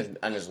 Steve Smith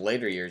on his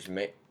later years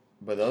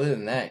But other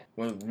than that,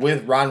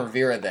 with Ron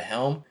Rivera at the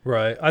helm,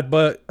 Right.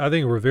 But I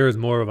think Rivera's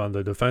more of on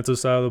the defensive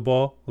side of the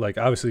ball. Like,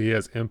 obviously, he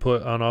has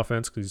input on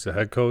offense because he's a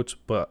head coach,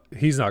 but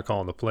he's not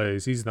calling the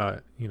plays. He's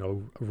not,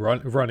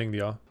 running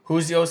the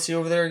who's the OC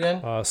over there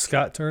again?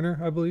 Scott Turner,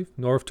 I believe,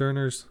 North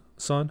Turner's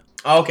son.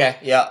 Oh, okay,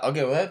 yeah,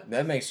 okay. Well,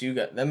 that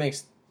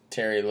makes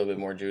Terry a little bit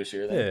more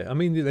juicier. Then. Yeah, I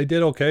mean, they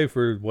did okay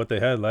for what they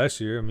had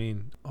last year. I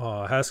mean,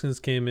 Haskins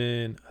came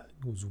in.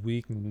 It was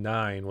week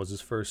 9 was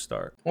his first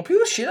start. Well,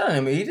 people shit on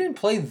him. He didn't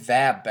play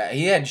that bad.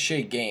 He had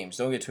shit games.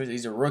 Don't get twisted.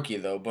 He's a rookie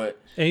though, but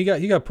And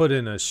he got put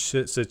in a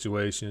shit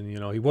situation.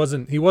 He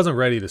wasn't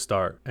ready to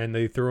start, and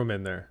they threw him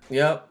in there.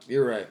 yep,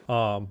 you're right.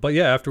 But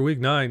yeah, after week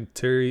 9,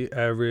 Terry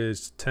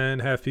averaged 10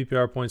 half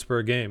PPR points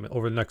per game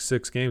over the next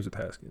 6 games with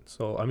Haskins.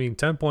 So I mean,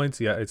 10 points.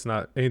 Yeah, it's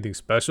not anything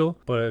special,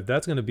 but if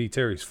that's gonna be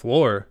Terry's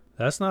floor,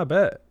 that's not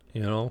bad.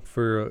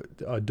 For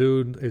a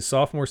dude, his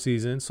sophomore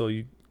season, so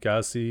you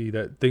gotta see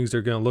that things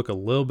are gonna look a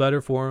little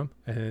better for him.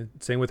 And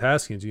same with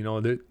Haskins. The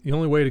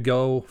only way to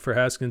go for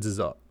Haskins is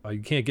up.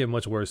 You can't get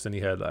much worse than he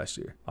had last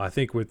year. I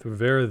think with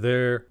Rivera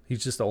there,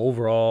 he's just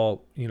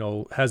overall,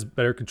 has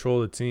better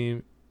control of the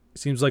team.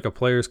 Seems like a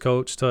player's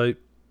coach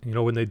type.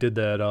 When they did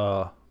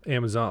that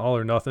Amazon All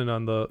or Nothing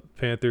on the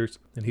Panthers,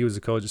 and he was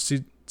the coach.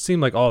 It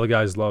seemed like all the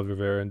guys loved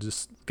Rivera and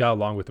just got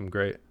along with him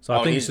great. So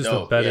I think it's just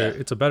dope,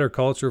 it's a better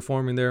culture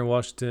forming there in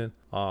Washington.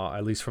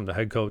 At least from the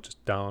head coach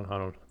down. I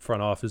don't know,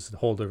 front office, a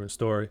whole different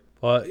story.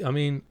 But I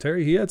mean,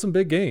 Terry, he had some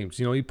big games.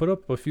 He put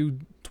up a few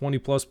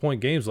 20-plus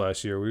point games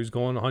last year where he was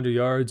going 100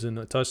 yards and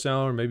a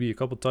touchdown or maybe a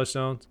couple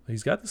touchdowns.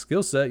 He's got the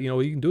skill set. He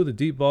can do the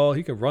deep ball.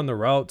 He can run the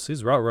routes.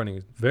 His route running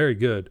is very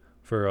good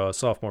for a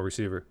sophomore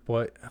receiver.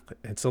 But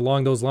it's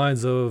along those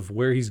lines of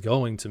where he's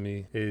going to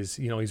me is,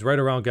 he's right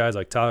around guys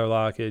like Tyler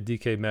Lockett,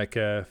 DK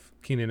Metcalf,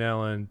 Keenan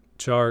Allen,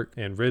 Chark,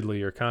 and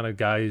Ridley are kind of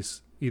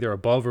guys either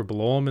above or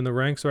below him in the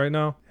ranks right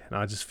now. And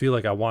I just feel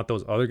like I want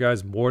those other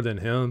guys more than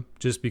him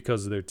just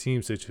because of their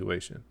team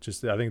situation. I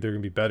think they're going to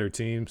be better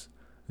teams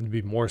and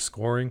be more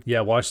scoring.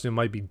 Yeah, Washington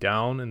might be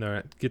down and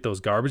they get those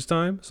garbage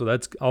time, so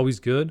that's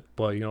always good.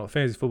 But,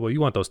 fantasy football, you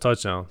want those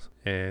touchdowns.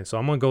 And so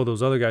I'm going to go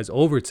those other guys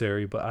over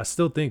Terry, but I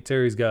still think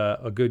Terry's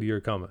got a good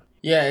year coming.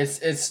 Yeah,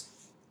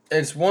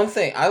 it's one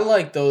thing I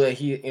like though that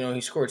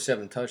he scored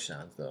 7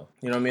 touchdowns though.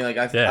 You know what I mean? Like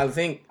I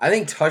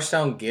think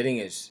touchdown getting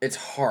it's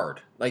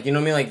hard. Like you know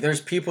what I mean? Like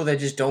there's people that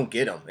just don't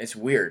get them. It's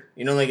weird.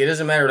 Like it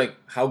doesn't matter like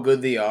how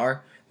good they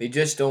are. They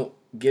just don't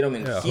get them.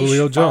 And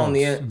Julio Jones,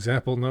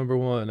 example number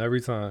 1 every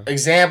time.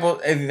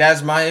 And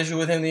that's my issue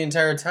with him the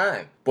entire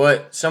time.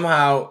 But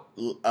somehow,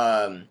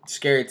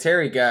 Scary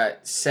Terry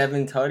got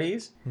 7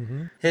 tutties.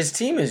 Mm-hmm. His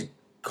team is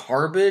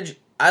garbage.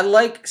 I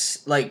like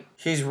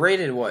he's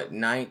rated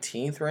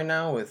 19th right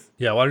now with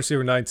wide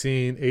receiver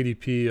 19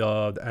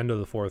 ADP the end of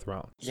the 4th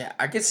round. Yeah,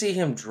 I could see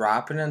him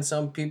dropping on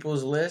some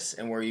people's lists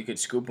and where you could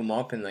scoop him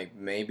up in like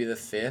maybe the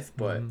 5th,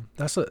 but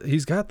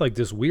he's got like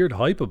this weird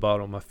hype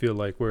about him. I feel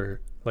like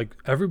where like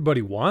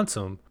everybody wants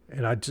him,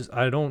 and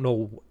I don't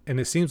know, and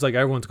it seems like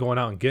everyone's going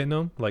out and getting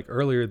him like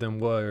earlier than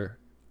where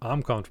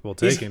I'm comfortable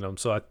taking him,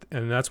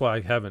 and that's why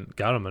I haven't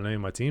got him on any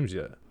of my teams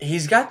yet.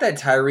 He's got that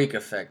Tyreek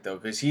effect though,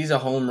 because he's a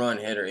home run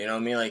hitter. You know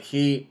what I mean? Like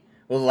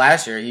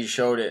last year he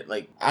showed it.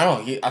 Like I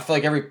don't know, I feel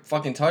like every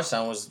fucking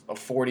touchdown was a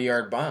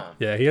 40-yard bomb.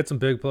 Yeah, he had some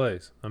big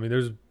plays. I mean,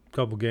 there's a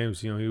couple games.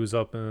 He was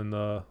up in.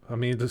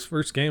 This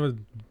first game of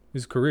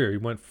his career, he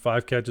went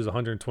 5 catches,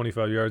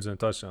 125 yards and a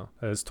touchdown.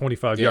 That's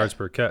 25 yards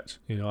per catch.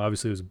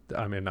 Obviously it was.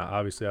 I mean, not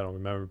obviously. I don't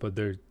remember, but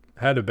there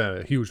had to have been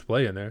a huge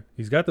play in there.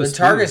 He's got the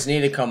targets need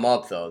to come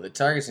up though. The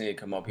targets need to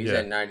come up. He's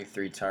at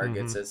 93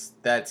 targets. Mm-hmm.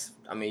 That's.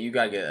 I mean, you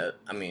gotta get.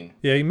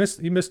 Yeah, he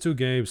missed 2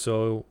 games,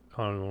 so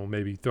I don't know.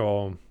 Maybe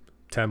throw him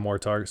 10 more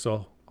targets.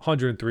 So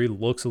 103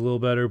 looks a little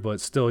better, but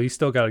he's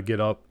still got to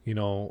get up.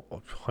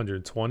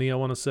 120. I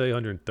want to say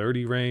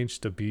 130 range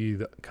to be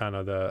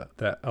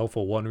that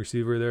alpha 1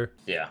 receiver there.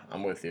 Yeah,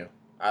 I'm with you.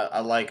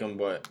 I like him,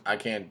 but I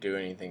can't do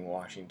anything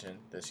Washington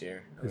this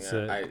year.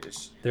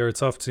 They're a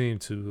tough team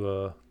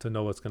to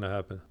know what's going to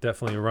happen.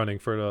 Definitely running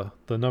for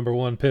the number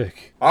 1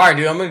 pick. All right,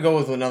 dude, I'm going to go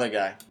with another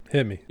guy.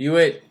 Hit me. You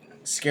hit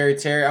Scary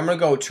Terry. I'm going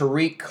to go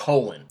Tariq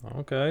Cohen.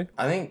 Okay.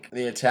 I think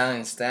the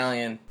Italian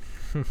Stallion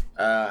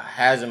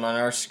has him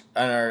on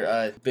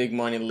our big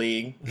money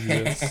league.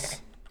 Yes.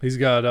 He's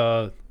got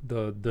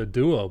the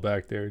duo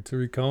back there,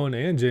 Tariq Cohen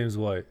and James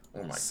White.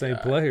 Oh my Same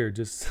God. player,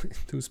 just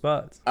 2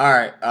 spots. All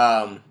right.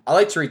 I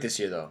like Tariq this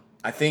year though.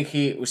 I think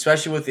he,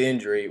 especially with the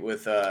injury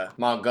with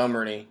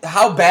Montgomery,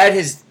 how bad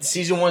his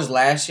season was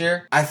last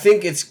year. I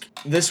think it's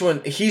this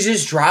one. He's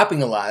just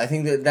dropping a lot. I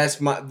think that's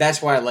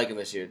why I like him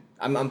this year.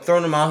 I'm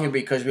throwing him out here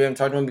because we haven't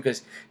talked about him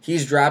because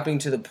he's dropping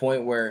to the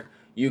point where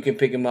you can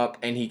pick him up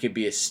and he could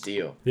be a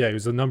steal. Yeah, he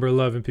was the number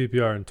 11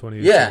 PPR in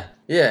 2018.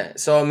 Yeah.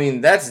 So I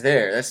mean, that's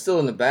there. That's still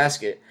in the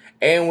basket.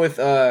 And with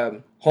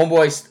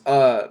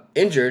Homeboy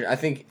injured, I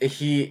think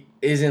he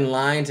is in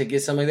line to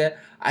get something like that.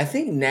 I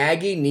think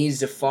Nagy needs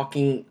to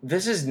fucking.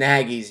 This is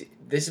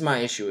my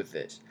issue with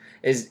this.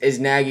 Is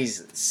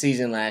Nagy's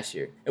season last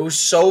year? It was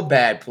so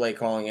bad play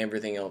calling,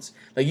 everything else.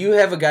 Like you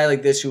have a guy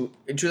like this who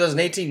in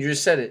 2018 you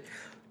just said it.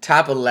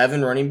 top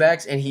 11 running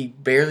backs, and he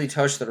barely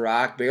touched the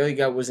rock,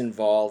 was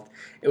involved.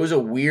 It was a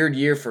weird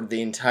year for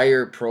the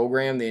entire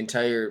program, the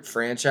entire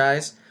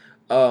franchise.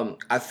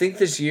 I think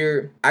this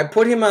year I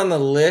put him on the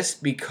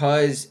list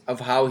because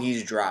of how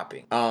he's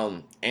dropping.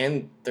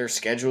 And their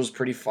schedule is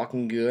pretty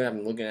fucking good.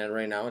 I'm looking at it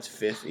right now. It's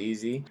 5th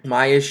easy.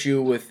 My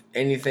issue with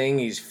anything,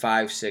 he's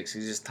 5'6".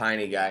 He's just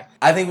tiny guy.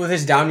 I think with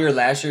his down year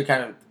last year,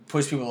 kind of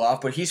push people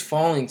off, but he's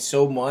falling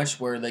so much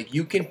where like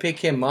you can pick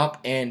him up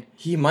and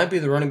he might be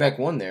the running back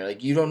one there.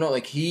 Like you don't know,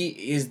 like he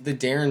is the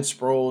Darren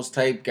Sproles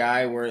type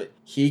guy where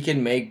he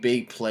can make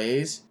big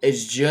plays.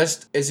 It's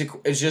just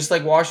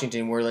like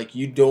Washington where like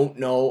you don't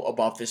know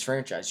about this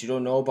franchise. You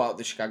don't know about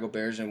the Chicago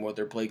Bears and what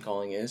their play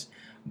calling is.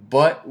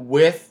 But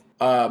with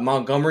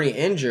Montgomery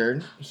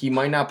injured, he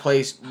might not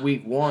play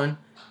week 1.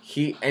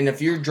 And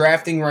if you're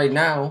drafting right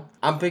now,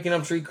 I'm picking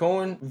up Tarik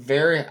Cohen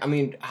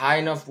high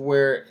enough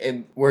where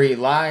he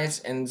lies,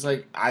 and it's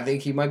like I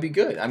think he might be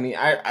good. I mean,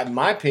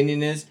 my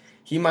opinion is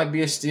he might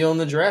be a steal in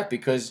the draft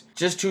because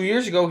just 2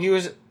 years ago he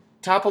was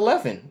top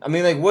 11. I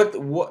mean, like what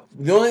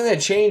the only thing that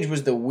changed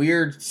was the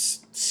weird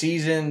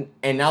season,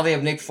 and now they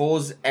have Nick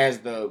Foles as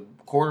the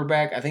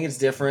quarterback. I think it's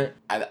different.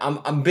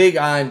 I'm big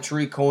on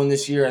Tarik Cohen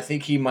this year. I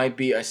think he might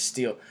be a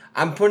steal.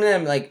 I'm putting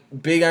him like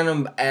big on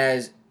him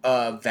as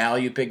a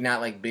value pick,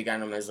 not like big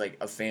on him as like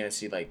a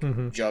fantasy like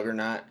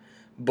juggernaut.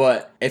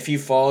 But if he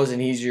falls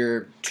and he's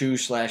your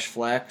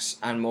 2/flex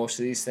on most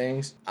of these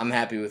things, I'm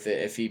happy with it.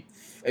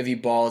 If he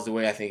balls the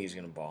way I think he's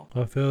gonna ball,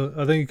 I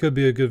think he could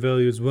be a good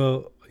value as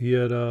well. He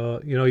had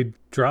he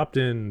dropped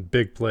in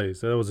big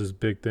plays. That was his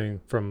big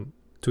thing from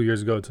 2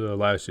 years ago to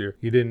last year.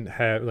 He didn't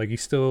have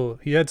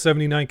he had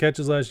 79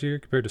 catches last year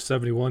compared to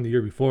 71 the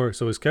year before.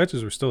 So his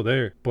catches were still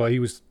there, but he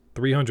was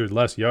 300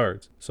 less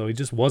yards. So he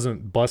just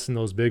wasn't busting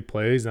those big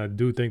plays. And I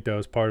do think that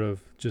was part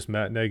of just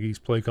Matt Nagy's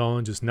play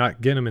calling, just not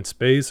getting him in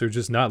space or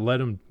just not let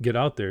him get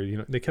out there. You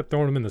know, they kept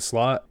throwing him in the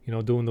slot,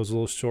 doing those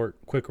little short,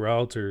 quick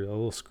routes or a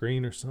little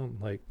screen or something.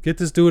 Like, get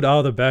this dude out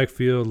of the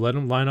backfield, let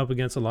him line up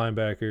against a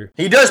linebacker.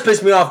 He does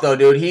piss me off though,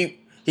 dude.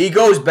 He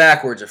goes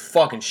backwards a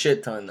fucking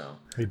shit ton though.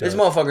 This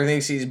motherfucker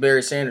thinks he's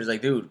Barry Sanders.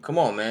 Like, dude, come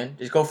on, man.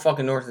 Just go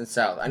fucking north and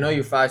south. I know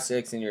you're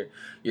 5'6" and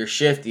you're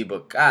shifty,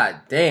 but god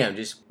damn,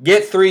 just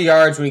get 3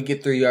 yards when you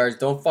get 3 yards.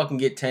 Don't fucking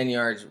get 10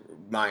 yards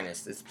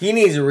minus. He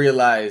needs to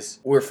realize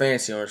we're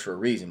fantasy owners for a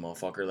reason,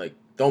 motherfucker. Like,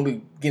 don't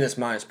be getting us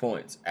minus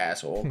points,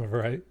 asshole.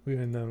 Right. We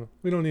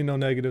don't need no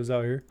negatives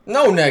out here.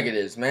 No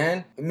negatives,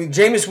 man. I mean,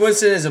 Jameis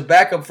Winston is a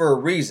backup for a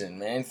reason,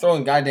 man.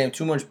 Throwing goddamn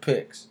too much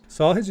picks.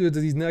 So I'll hit you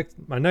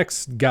with my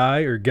next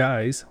guy or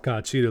guys. Kind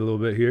of cheated a little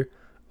bit here.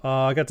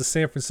 I got the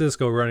San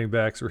Francisco running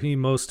backs,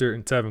 Raheem Mostert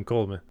and Tevin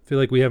Coleman. I feel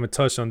like we haven't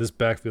touched on this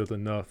backfield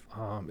enough.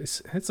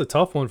 It's a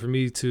tough one for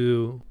me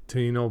to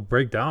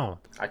break down.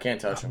 I can't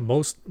touch him.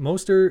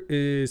 Mostert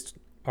is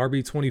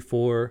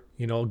RB24,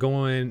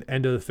 going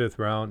end of the 5th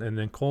round, and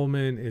then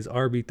Coleman is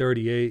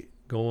RB38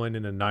 going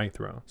in the 9th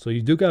round. So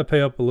you do got to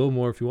pay up a little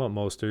more if you want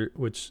Mostert,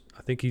 which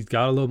I think he's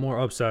got a little more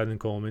upside than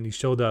Coleman. He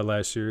showed that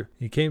last year.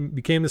 He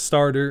became the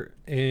starter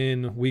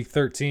in week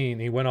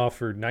 13. He went off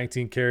for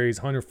 19 carries,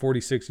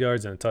 146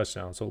 yards, and a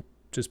touchdown. So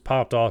just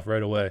popped off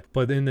right away.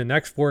 But in the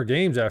next 4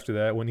 games after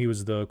that, when he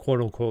was the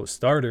quote-unquote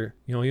starter,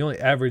 he only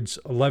averaged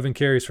 11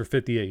 carries for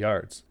 58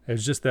 yards.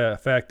 It's just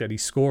that fact that he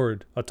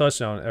scored a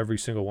touchdown every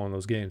single one of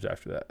those games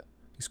after that.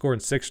 He scored in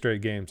 6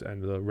 straight games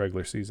end of the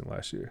regular season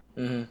last year.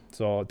 Mm-hmm.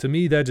 So to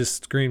me, that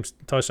just screams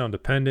touchdown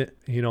dependent.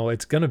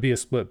 It's going to be a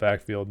split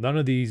backfield. None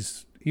of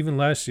these, even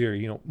last year,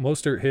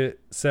 Mostert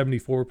hit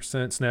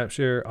 74% snap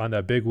share on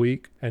that big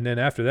week. And then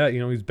after that,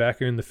 he's back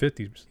here in the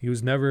 50s. He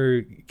was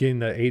never getting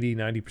that 80,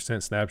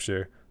 90% snap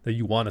share that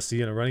you want to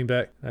see in a running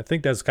back. I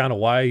think that's kind of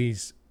why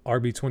he's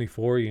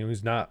RB24,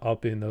 he's not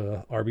up in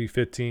the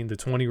RB15 to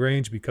 20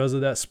 range because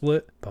of that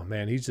split. But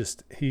man,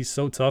 he's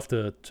so tough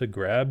to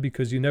grab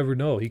because you never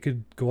know. He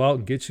could go out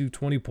and get you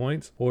 20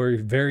 points, or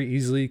very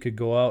easily could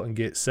go out and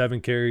get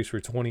 7 carries for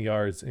 20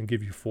 yards and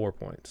give you 4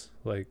 points.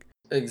 Like,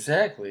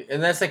 exactly.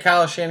 And that's the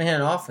Kyle Shanahan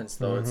offense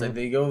though. It's like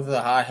they go for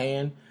the hot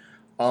hand.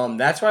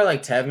 That's why I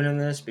like Tevin in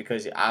this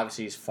because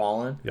obviously he's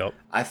fallen. Yep.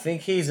 I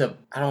think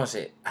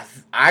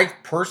I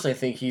personally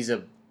think he's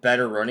a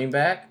better running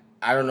back.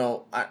 I don't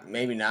know,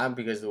 maybe not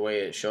because of the way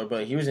it showed,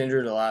 but he was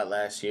injured a lot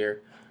last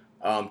year.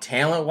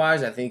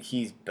 Talent-wise, I think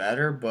he's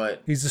better,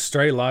 but he's a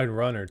straight line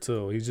runner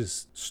too. He's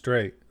just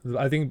straight.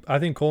 I think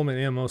Coleman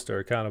and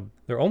Mostert are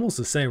they're almost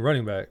the same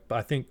running back, but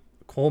I think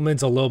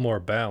Coleman's a little more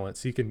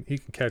balanced. He can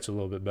catch a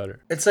little bit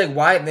better. It's like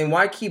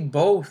why keep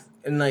both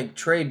and like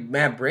trade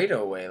Matt Breida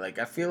away? Like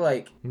I feel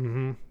like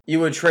you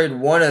would trade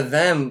one of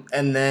them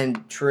and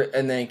then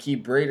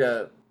keep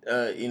Breida.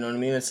 You know what I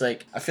mean? It's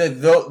like I feel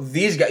like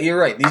these guys. You're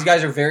right. These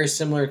guys are very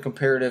similar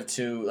comparative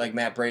to like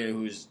Matt Breida,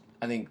 who's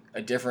I think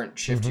a different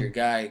shiftier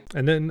guy.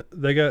 And then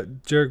they got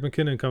Jerick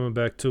McKinnon coming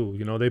back too.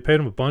 They paid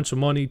him a bunch of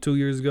money 2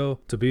 years ago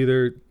to be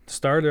their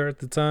starter at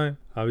the time.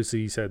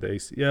 Obviously, he's had the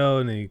ACL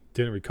and he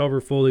didn't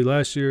recover fully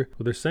last year.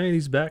 But they're saying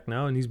he's back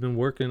now and he's been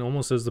working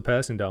almost as the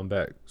passing down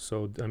back.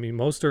 So I mean,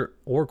 Mostert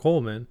or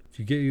Coleman, if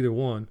you get either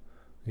one,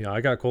 Yeah,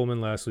 I got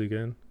Coleman last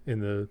weekend in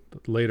the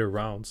later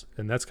rounds,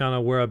 and that's kind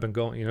of where I've been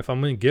going. If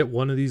I'm going to get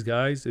one of these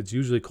guys, it's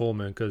usually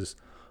Coleman because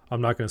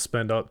I'm not going to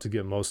spend up to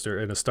get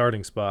Mostert in a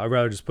starting spot. I'd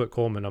rather just put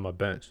Coleman on my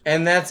bench.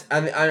 And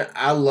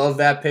I love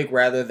that pick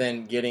rather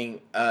than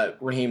getting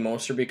Raheem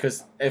Mostert,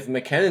 because if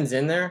McKinnon's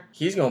in there,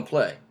 he's gonna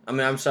play. I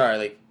mean, I'm sorry,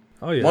 like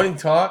Oh yeah, money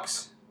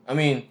talks. I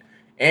mean,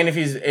 and if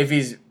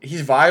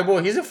he's viable,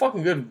 he's a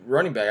fucking good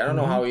running back. I don't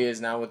know how he is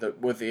now with the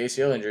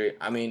ACL injury.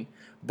 I mean,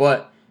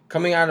 but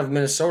coming out of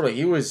Minnesota,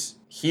 he was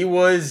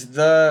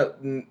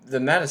the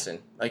medicine.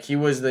 Like he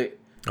was the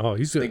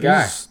he's the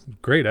guy. he's a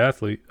great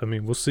athlete. I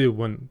mean, we'll see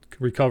when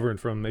recovering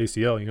from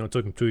ACL. It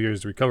took him 2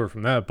 years to recover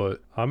from that,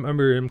 but I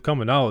remember him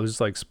coming out. It was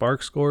like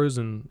spark scores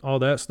and all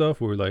that stuff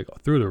were like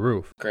through the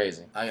roof.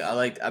 Crazy.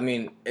 I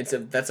mean,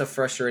 that's a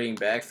frustrating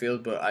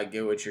backfield, but I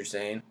get what you're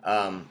saying.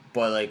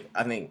 But like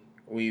I think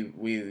we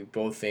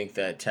both think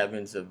that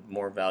Tevin's a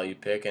more value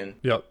pick, and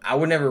Yep. I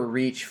would never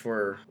reach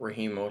for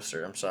Raheem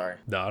Mostert. I'm sorry.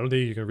 No, I don't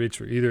think you can reach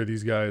for either of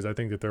these guys. I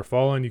think that they're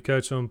falling, you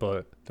catch them,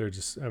 but they're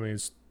just. I mean,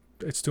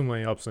 it's too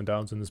many ups and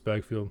downs in this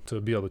backfield to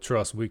be able to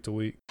trust week to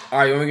week. All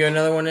right, you want me to get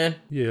another one in?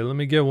 Yeah, let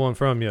me get one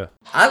from you.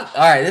 All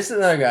right, this is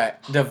another guy,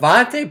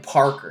 Devontae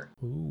Parker.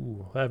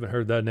 Ooh, I haven't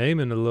heard that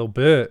name in a little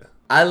bit.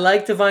 I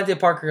like Devontae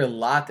Parker a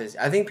lot.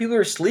 I think people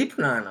are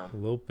sleeping on him. A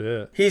little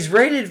bit. He's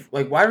rated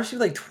like wide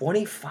receiver like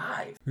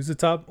 25. He was the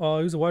top. He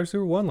was a wide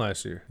receiver 1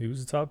 last year. He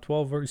was the top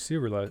 12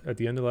 receiver at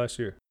the end of last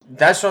year.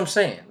 That's what I'm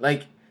saying.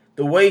 Like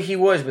the way he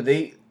was, but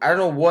I don't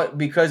know what,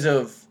 because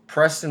of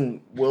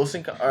Preston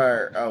Wilson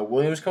or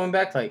Williams coming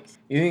back. Like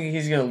you think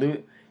he's gonna lose?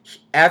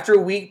 After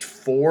week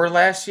 4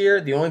 last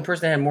year, the only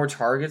person that had more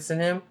targets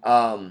than him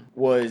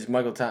was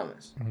Michael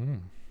Thomas.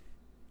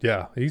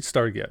 Yeah, he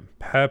started getting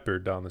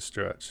peppered down the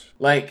stretch.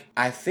 Like,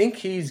 I think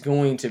he's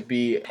going to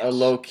be a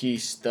low-key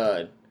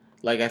stud.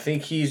 Like, I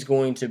think he's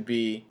going to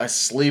be a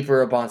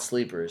sleeper upon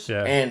sleepers.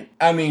 Yeah. And,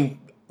 I mean,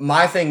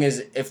 my thing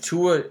is, if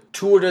Tua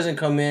doesn't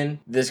come in,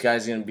 this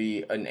guy's going to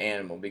be an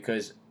animal.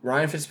 Because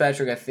Ryan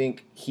Fitzpatrick, I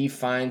think he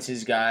finds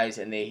his guys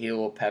and he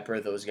will pepper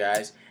those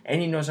guys.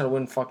 And he knows how to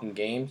win fucking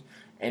games.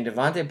 And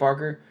Devontae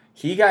Parker,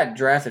 he got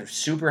drafted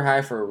super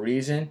high for a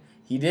reason.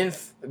 He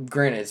didn't.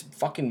 Granted, it's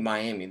fucking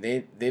Miami.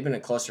 They've been a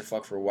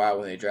clusterfuck for a while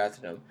when they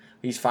drafted him.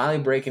 He's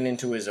finally breaking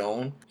into his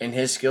own, and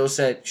his skill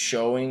set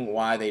showing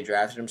why they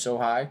drafted him so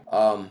high.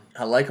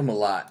 I like him a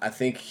lot. I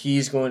think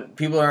he's going.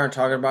 People aren't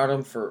talking about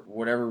him for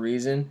whatever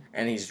reason,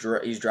 and he's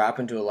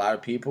dropping to a lot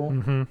of people.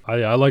 Mm-hmm.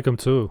 I like him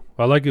too.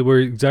 I like it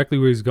exactly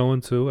where he's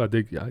going to. I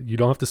think you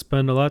don't have to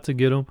spend a lot to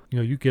get him.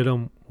 You get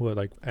him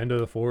like end of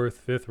the 4th,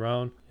 5th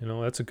round.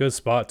 That's a good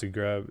spot to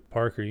grab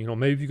Parker.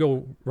 Maybe if you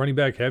go running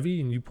back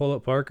heavy and you pull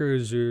up Parker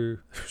as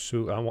your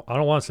shoot. I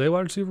don't want to say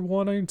wide receiver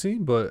 1 on your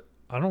team, but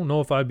I don't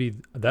know if I'd be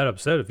that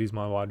upset if he's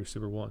my wide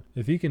receiver 1.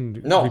 If he can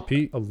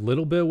repeat a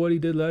little bit what he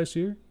did last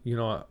year,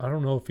 I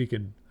don't know if he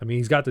can. I mean,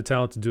 he's got the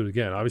talent to do it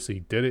again. Obviously, he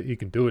did it. He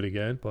can do it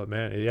again. But,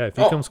 man, yeah, if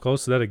he comes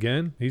close to that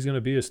again, he's going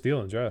to be a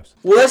steal in drafts.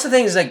 Well, that's the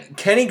thing is, like,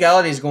 Kenny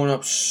Galladay's going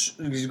up.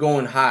 He's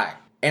going high.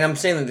 And I'm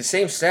saying that the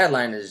same stat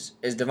line is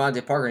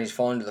Devontae Parker, and he's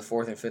falling to the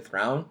 4th and 5th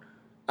round.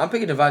 I'm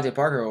picking Devontae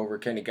Parker over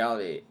Kenny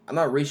Galladay. I'm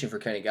not reaching for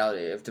Kenny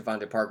Galladay if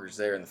Devontae Parker's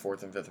there in the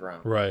 4th and 5th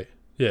round. Right.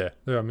 Yeah.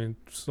 I mean,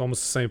 it's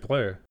almost the same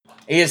player.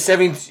 He has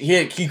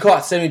he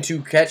caught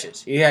 72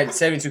 catches. He had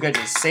 72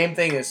 catches. Same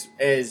thing as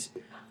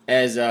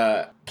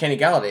Kenny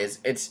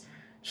Galladay.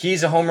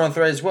 He's a home run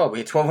threat as well. He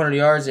had 1,200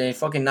 yards and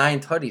fucking 9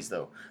 tutties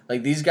though.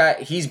 Like these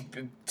guys, he's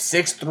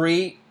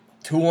 6'3",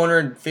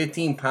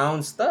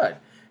 215-pound stud,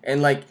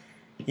 and like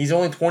he's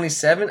only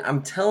 27.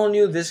 I'm telling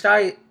you, this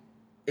guy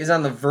is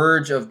on the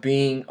verge of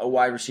being a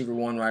wide receiver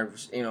 1,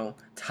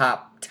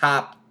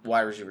 top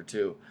wide receiver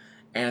 2,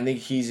 and I think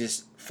he's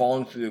just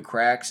falling through the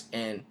cracks.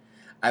 And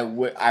I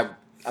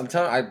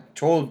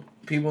told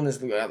people in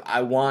this league,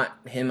 I want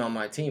him on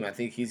my team. I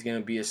think he's gonna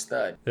be a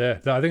stud. Yeah,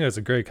 I think that's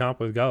a great comp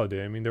with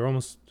Galladay. I mean,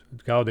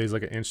 Galladay's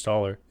like an inch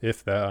taller,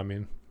 if that. I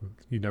mean,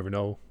 you never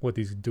know what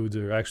these dudes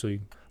are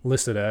actually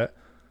listed at.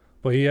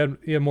 But he had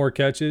more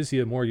catches, he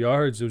had more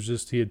yards. It was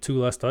just he had 2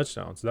 less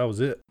touchdowns. That was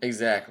it.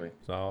 Exactly.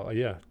 So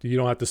yeah, you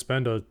don't have to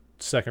spend a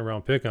 2nd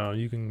round pick on him.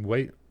 You can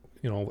wait,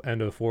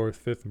 end of the 4th,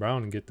 5th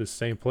round and get this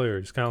same player.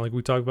 It's kind of like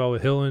we talked about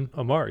with Hill and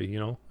Amari.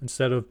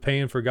 Instead of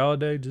paying for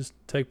Galladay, just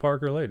take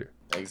Parker later.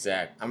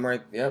 Exact. I'm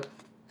right. Yep.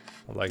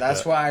 I like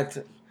that's that. why.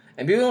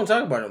 And people don't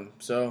talk about him,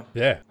 so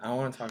yeah, I don't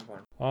want to talk about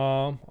him.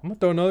 I'm gonna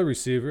throw another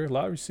receiver. A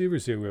lot of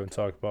receivers here we haven't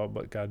talked about,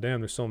 but goddamn,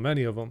 there's so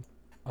many of them.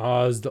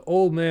 Is the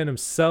old man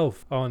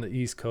himself on the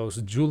East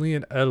Coast,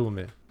 Julian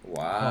Edelman.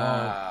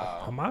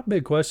 Wow. My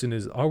big question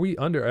is, are we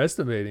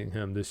underestimating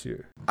him this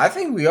year? I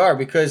think we are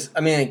because, I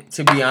mean,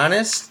 to be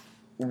honest,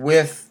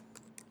 with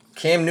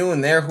Cam Newton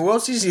there, who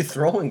else is he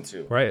throwing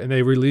to? Right, and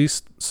they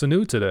released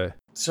Sanu today.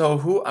 So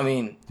who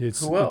else?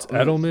 It's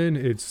Edelman,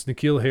 it's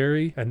N'Keal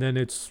Harry, and then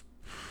it's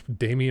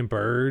Damian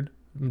Byrd,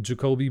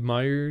 Jacoby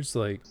Myers.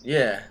 Like,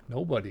 yeah.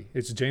 Nobody.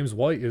 It's James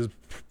White is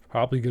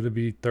probably going to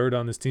be 3rd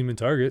on this team in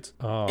targets.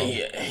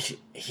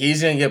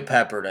 He's going to get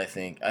peppered, I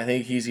think. I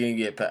think he's going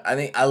to get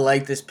peppered. I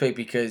like this pick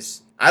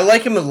because I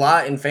like him a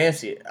lot in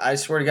fantasy. I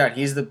swear to God,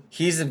 he's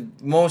the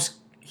most.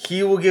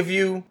 He will give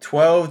you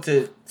 12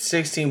 to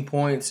 16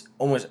 points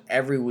almost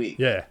every week.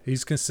 Yeah,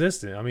 he's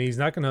consistent. I mean,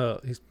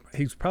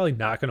 he's probably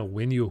not gonna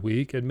win you a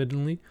week,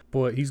 admittedly,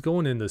 but he's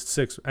going in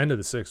the end of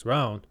the sixth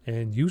round,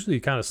 and usually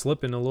kind of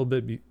slipping a little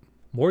bit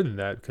more than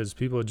that because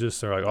people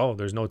just are like, oh,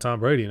 there's no Tom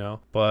Brady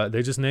now. But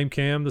they just named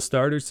Cam the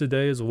starters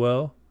today as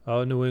well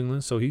out in New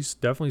England, so he's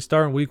definitely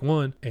starting week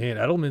 1. And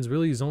Edelman's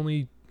really his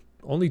only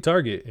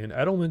target, and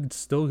Edelman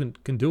still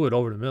can do it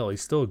over the middle.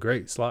 He's still a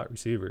great slot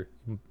receiver.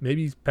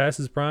 Maybe he's past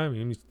his prime. I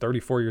mean, he's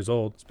 34 years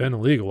old. He's been in the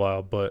league a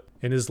while, but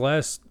in his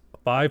last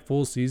 5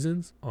 full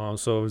seasons,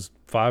 so it was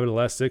 5 of the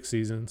last 6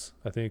 seasons,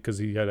 I think, because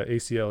he had an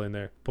ACL in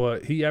there.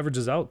 But he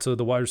averages out to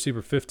the wide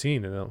receiver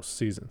 15 in those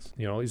seasons.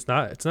 You know, it's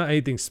not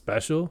anything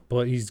special,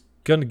 but he's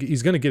gonna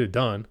get it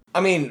done.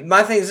 I mean,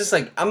 my thing is just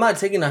like, I'm not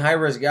taking a high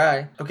risk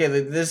guy. Okay,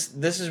 this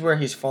is where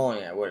he's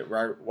falling at. What,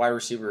 wide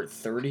receiver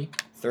 30,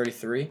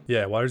 33?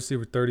 Yeah, wide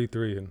receiver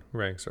 33 in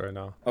ranks right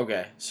now.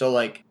 Okay, so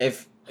like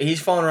if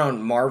he's falling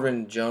around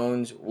Marvin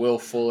Jones, Will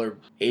Fuller,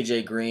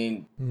 AJ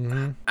Green,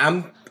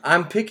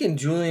 I'm picking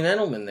Julian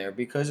Edelman there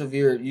because of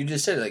you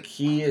just said, like,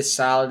 he is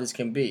solid as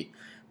can be.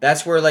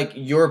 That's where, like,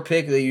 your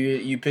pick that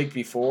you picked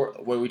before,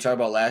 what we talked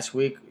about last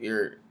week,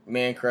 your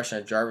man crush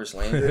on Jarvis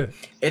Landry.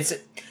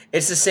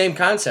 It's the same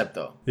concept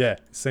though. Yeah,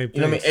 same thing.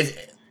 You know what I mean?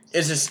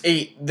 It's just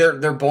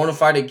they're bona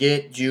fide to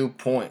get you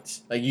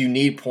points. Like, you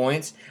need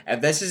points.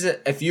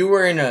 If you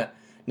were in a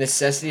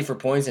necessity for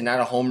points and not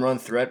a home run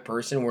threat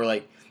person, where,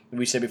 like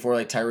we said before,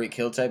 like Tyreek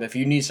Hill type, if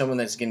you need someone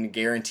that's going to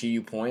guarantee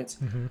you points,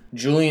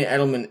 Julian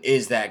Edelman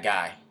is that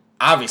guy.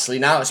 Obviously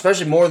now,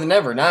 especially more than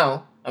ever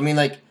now. I mean,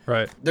 like,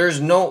 right. There's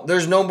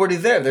nobody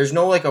there. There's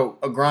no, like, a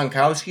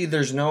Gronkowski.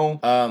 There's no,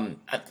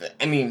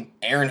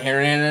 Aaron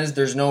Hernandez.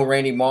 There's no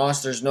Randy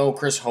Moss. There's no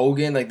Chris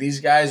Hogan. Like, these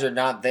guys are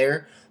not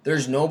there.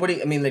 There's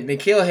nobody. I mean, like,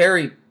 N'Keal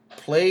Harry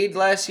played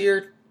last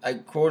year.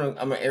 I'm going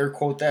to air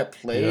quote that,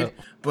 played. Yeah.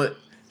 But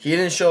he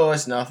didn't show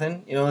us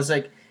nothing. You know, it's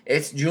like,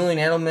 it's Julian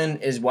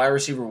Edelman is wide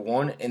receiver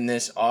 1 in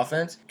this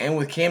offense. And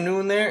with Cam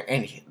Newton there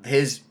and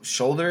his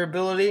shoulder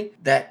ability,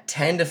 that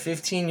 10 to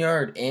 15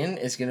 yard in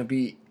is going to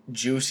be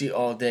juicy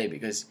all day,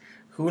 because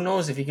who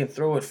knows if he can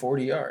throw it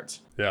 40 yards.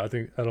 Yeah, I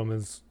think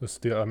Edelman's a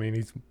steal. I mean,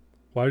 he's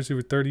wide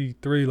receiver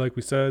 33, like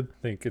we said.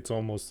 I think it's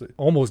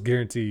almost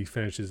guaranteed he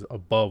finishes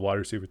above wide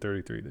receiver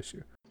 33 this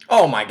year.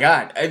 Oh my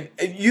God!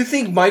 You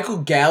think Michael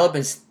Gallup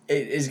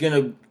is going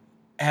to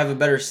have a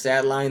better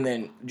stat line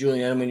than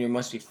Julian Edelman? You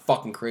must be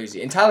fucking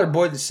crazy. And Tyler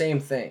Boyd, the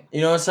same thing.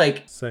 You know, it's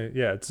like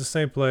it's the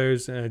same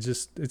players, and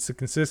it's the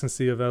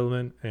consistency of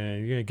Edelman, and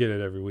you're gonna get it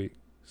every week.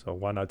 So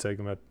why not take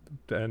him at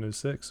the end of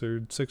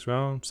 6th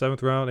round,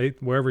 7th round,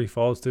 8th, wherever he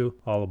falls to?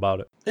 All about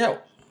it. Yeah,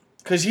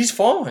 because he's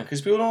falling.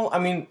 Because people don't. I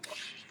mean,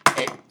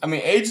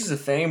 age is a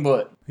thing,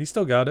 but he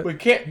still got it. We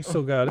can't. He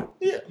still got it.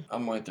 Yeah,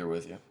 I'm right there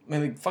with you. I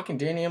mean, like, fucking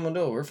Danny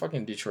Amendola. We're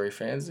fucking Detroit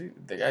fans.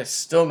 The guy's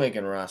still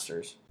making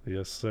rosters.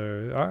 Yes,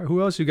 sir. All right,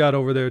 who else you got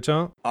over there,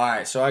 Chomp? All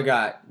right, so I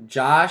got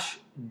Josh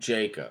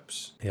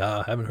Jacobs. Yeah,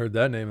 I haven't heard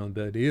that name on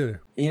bed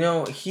either. You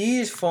know, he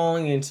is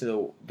falling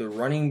into the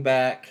running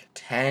back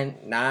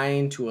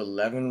 9 to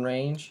 11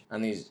 range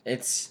on these.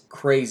 It's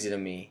crazy to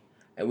me,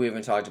 and we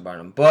haven't talked about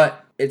him.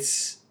 But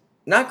it's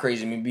not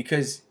crazy to me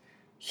because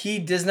he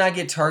does not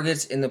get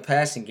targets in the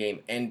passing game.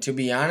 And to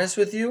be honest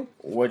with you,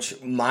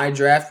 which my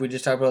draft we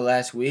just talked about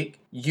last week,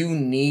 you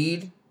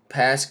need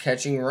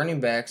pass-catching running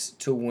backs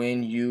to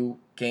win you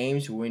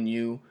games, to win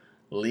you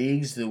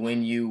leagues, to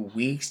win you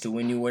weeks, to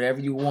win you whatever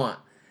you want.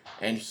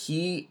 And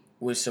he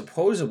was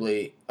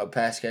supposedly a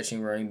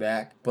pass-catching running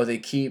back, but they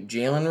keep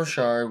Jalen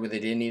Richard, where they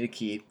didn't need to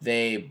keep.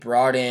 They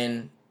brought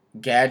in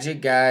gadget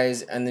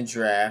guys in the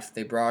draft.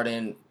 They brought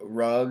in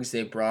Ruggs.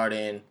 They brought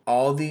in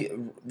all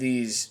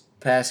these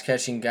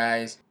pass-catching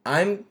guys.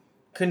 I'm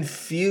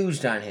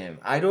confused on him.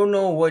 I don't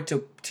know what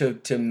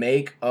to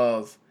make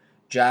of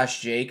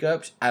Josh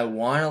Jacobs. I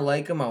want to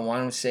like him. I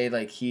want to say,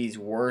 like, he's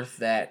worth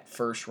that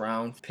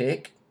first-round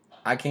pick.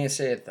 I can't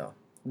say it, though.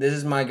 This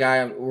is my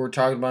guy. We're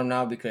talking about him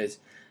now because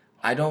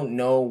I don't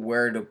know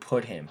where to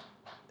put him,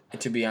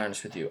 to be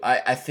honest with you.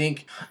 I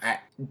think,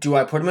 do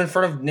I put him in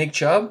front of Nick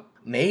Chubb?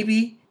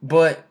 Maybe.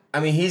 But, I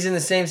mean, he's in the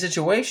same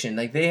situation.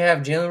 Like, they have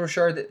Jalen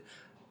Richard.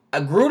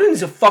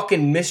 Gruden's a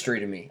fucking mystery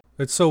to me.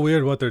 It's so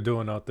weird what they're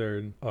doing out there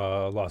in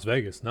Las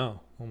Vegas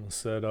now. Almost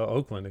said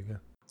Oakland again.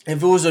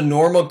 If it was a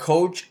normal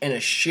coach and a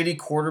shitty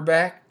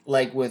quarterback,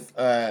 like with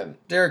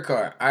Derek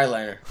Carr,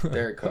 eyeliner,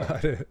 Derek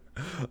Carr.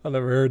 I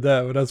never heard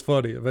that, but that's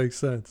funny. It makes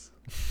sense.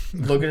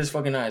 Look at his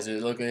fucking eyes.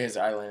 Look at his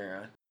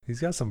eyeliner on. He's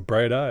got some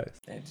bright eyes.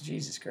 Hey,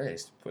 Jesus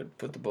Christ.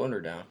 Put the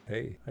boner down.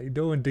 Hey, how you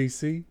doing,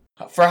 DC?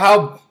 For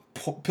how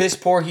piss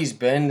poor he's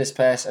been this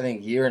past, I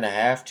think, year and a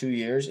half, 2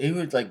 years. He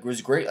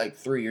was great like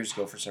 3 years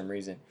ago for some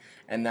reason.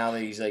 And now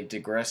that he's like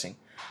digressing.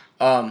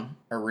 Or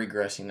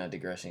regressing, not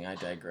digressing. I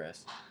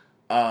digress.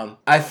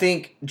 I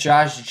think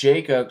Josh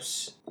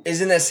Jacobs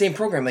is in that same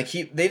program. Like,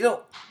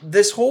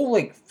 this whole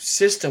like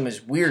system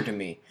is weird to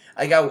me.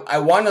 Like, I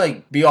want to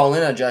like be all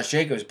in on Josh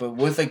Jacobs, but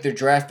with like their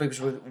draft picks,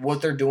 with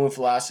what they're doing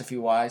philosophy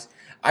wise,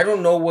 I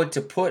don't know what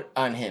to put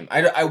on him.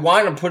 I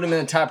want to put him in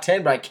the top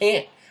 10, but I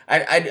can't.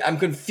 I'm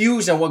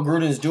confused on what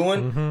Gruden's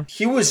doing. Mm-hmm.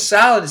 He was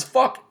solid as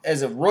fuck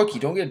as a rookie.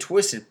 Don't get it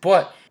twisted.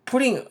 But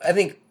putting, I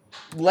think,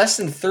 less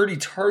than 30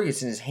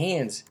 targets in his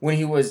hands when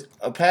he was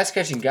a pass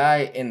catching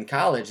guy in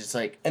college. It's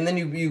like, and then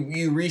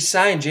you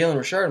re-sign Jalen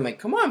Richard. I'm like,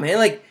 come on, man.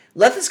 Like,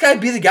 let this guy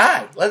be the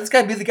guy. Let this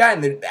guy be the guy.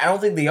 And I don't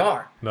think they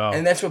are. No.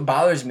 And that's what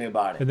bothers me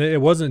about it. And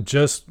it wasn't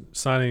just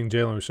signing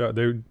Jalen Richard.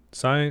 They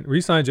re-signed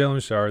Jalen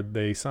Richard.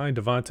 They signed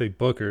Devontae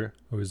Booker,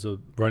 who was a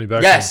running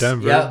back from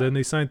Denver. Yeah. Then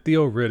they signed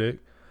Theo Riddick.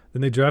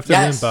 Then they drafted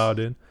Lynn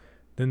Bowden.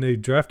 Then they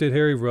drafted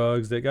Harry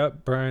Ruggs. They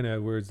got Brian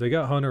Edwards. They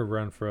got Hunter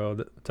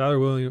Renfrow. Tyler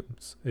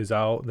Williams is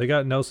out. They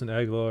got Nelson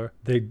Aguilar.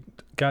 They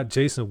got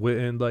Jason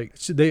Witten. Like,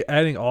 they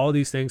adding all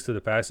these things to the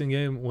passing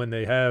game when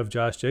they have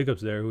Josh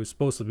Jacobs there, who's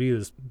supposed to be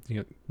this,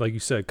 like you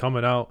said,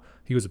 coming out.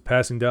 He was a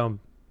passing down,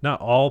 not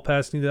all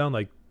passing down,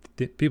 like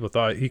people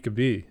thought he could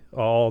be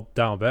all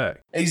down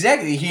back.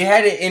 Exactly. He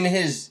had it in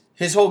his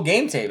whole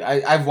game tape.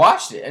 I've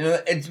watched it,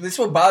 and this is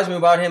what bothers me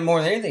about him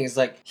more than anything. It's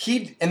like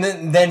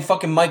then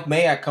fucking Mike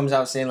Mayock comes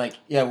out saying like,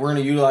 yeah, we're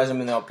gonna utilize him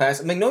and they'll pass.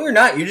 I'm like, no, you're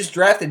not. You just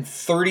drafted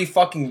 30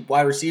 fucking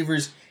wide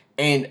receivers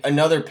and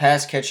another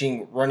pass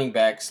catching running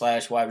back /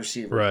 wide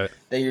receiver. Right.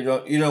 That you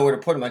know where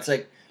to put him. It's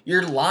like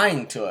you're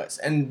lying to us,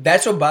 and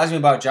that's what bothers me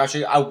about Josh.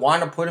 I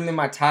want to put him in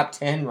my top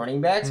 10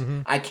 running backs.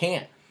 Mm-hmm. I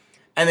can't.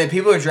 And then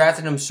people are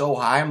drafting him so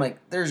high. I'm like,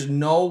 there's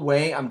no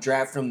way I'm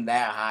drafting him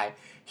that high.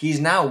 He's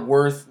not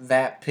worth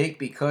that pick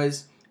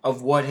because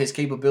of what his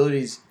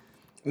capabilities,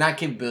 not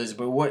capabilities,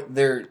 but what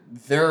their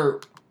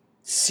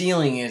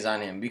ceiling is on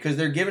him. Because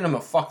they're giving him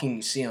a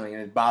fucking ceiling,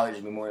 and it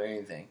bothers me more than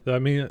anything. I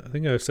mean, I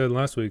think I said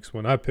last week's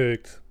when I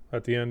picked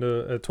at the end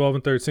of at 12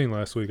 and 13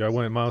 last week, I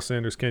went Miles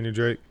Sanders, Kenyon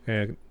Drake,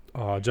 and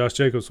Josh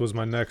Jacobs was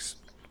my next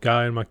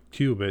guy in my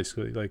queue.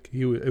 Basically, like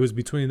it was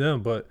between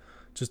them, but.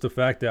 Just the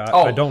fact that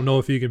I don't know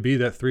if he can be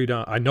that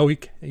 3-down. I know he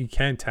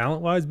can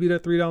talent-wise be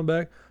that 3-down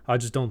back. I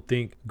just don't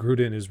think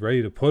Gruden is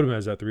ready to put him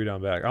as that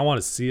 3-down back. I want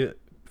to see it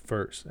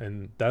first,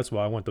 and that's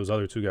why I want those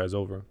other two guys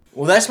over him.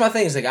 Well, that's my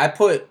thing. Is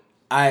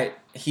like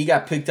he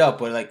got picked up,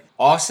 but like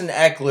Austin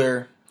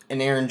Eckler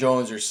and Aaron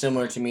Jones are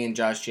similar to me and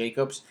Josh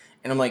Jacobs,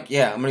 and I'm like,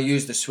 yeah, I'm gonna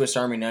use the Swiss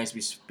Army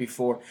knives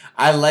before.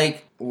 I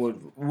like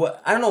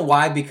what I don't know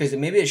why, because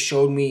maybe it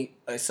showed me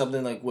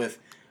something like with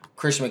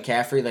Christian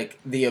McCaffrey, like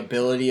the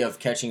ability of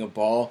catching a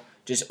ball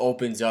just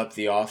opens up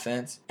the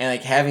offense, and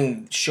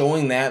like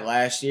showing that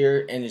last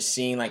year and just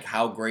seeing like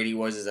how great he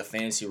was as a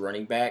fantasy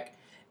running back,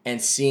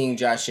 and seeing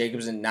Josh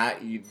Jacobs and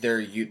not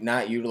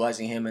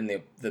utilizing him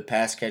in the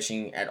pass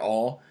catching at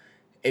all,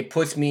 it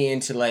puts me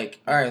into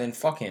like, all right, then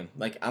fuck him.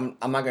 Like I'm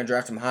not gonna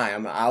draft him high.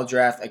 I'll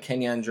draft a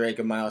Kenyon Drake,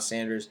 a Miles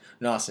Sanders,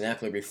 and Austin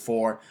Eckler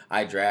before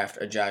I draft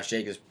a Josh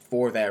Jacobs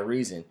for that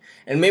reason.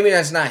 And maybe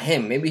that's not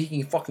him. Maybe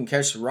he can fucking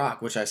catch the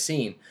rock, which I've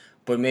seen.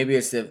 But maybe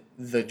it's the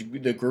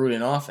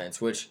Gruden offense,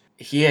 which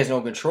he has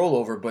no control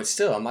over. But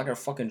still, I'm not going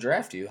to fucking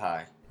draft you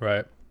high.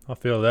 Right. I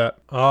feel that.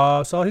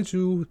 So I'll hit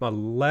you with my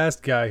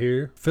last guy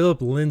here,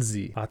 Philip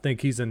Lindsay. I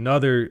think he's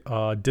another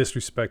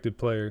disrespected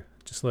player,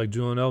 just like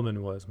Julian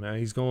Edelman was, man.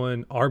 He's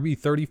going RB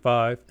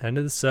 35, end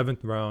of the 7th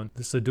round.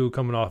 This is a dude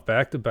coming off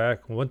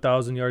back-to-back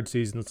 1,000-yard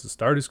seasons to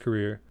start his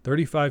career.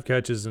 35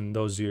 catches in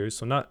those years,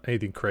 so not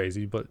anything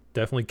crazy, but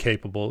definitely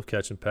capable of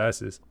catching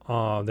passes.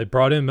 They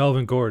brought in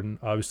Melvin Gordon.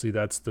 Obviously,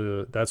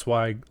 that's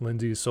why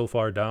Lindsay is so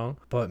far down.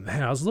 But,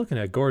 man, I was looking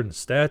at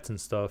Gordon's stats and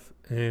stuff,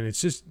 and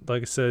it's just,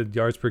 like I said,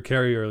 yards per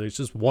carry earlier. It's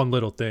just one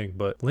little thing.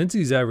 But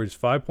Lindsay's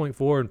averaged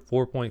 5.4 and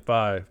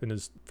 4.5 in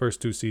his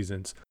first 2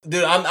 seasons.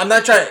 Dude, I'm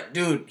not trying to...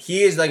 Dude,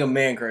 he is like a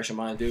man crush of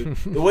mine, dude.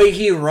 The way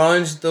he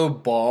runs the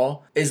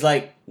ball is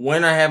like,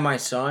 when I have my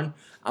son,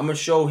 I'm going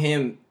to show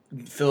him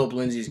Philip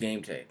Lindsay's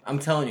game tape. I'm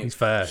telling you. He's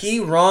fast. But he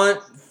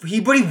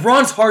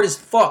runs hard as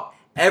fuck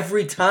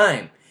every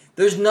time.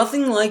 There's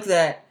nothing like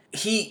that.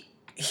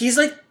 He's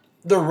like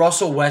the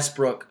Russell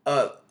Westbrook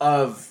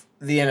of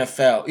the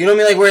NFL. You know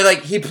what I mean? Like where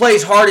like he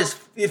plays hard as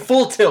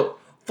full tilt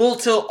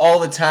all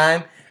the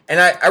time, and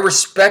I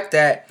respect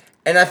that.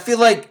 And I feel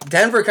like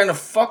Denver kind of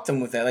fucked him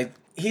with that. Like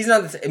he's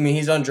not.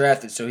 He's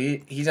undrafted, so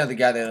he's not the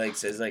guy that like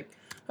says like,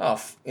 oh,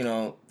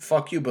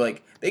 fuck you. But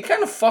like they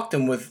kind of fucked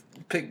him with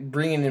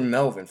bringing in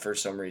Melvin for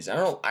some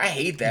reason. I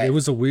hate that. It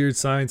was a weird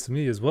sign to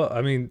me as well.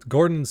 I mean,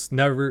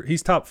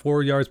 he's top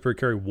 4 yards per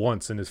carry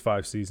once in his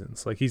 5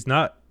 seasons. Like he's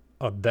not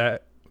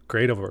that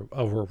great of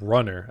a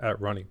runner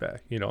at running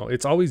back.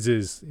 It's always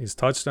his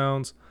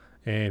touchdowns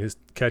and his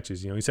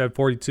catches. He's had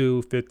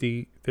 42,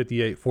 50,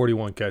 58,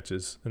 41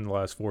 catches in the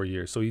last 4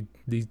 years. So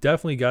he's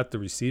definitely got the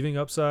receiving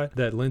upside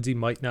that Lindsay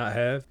might not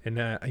have. And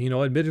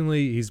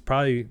admittedly,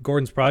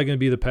 Gordon's probably going to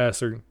be the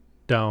passer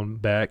down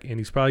back, and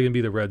he's probably going to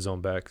be the red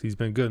zone back. He's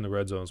been good in the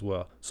red zone as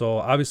well. So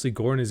obviously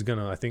Gordon is going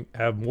to, I think,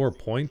 have more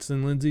points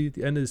than Lindsay at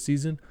the end of the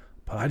season.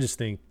 But I just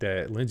think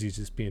that Lindsay's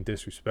just being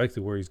disrespected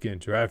where he's getting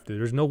drafted.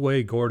 There's no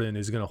way Gordon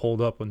is going to hold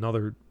up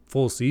another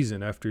full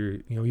season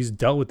after, he's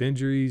dealt with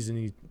injuries,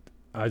 and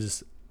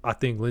I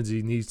think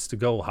Lindsey needs to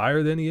go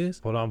higher than he is,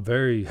 but I'm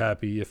very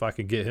happy if I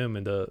can get him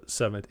in the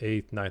 7th,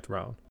 8th, ninth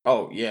round.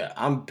 Oh yeah,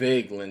 I'm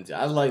big Lindsey.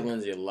 I like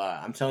Lindsey a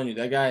lot. I'm telling you,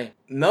 that guy.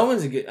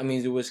 Melvin's a good. I mean,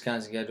 he's a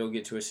Wisconsin guy. Don't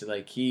get twisted.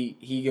 Like he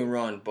can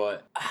run,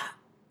 but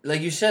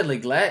like you said,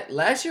 like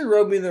last year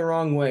rubbed me the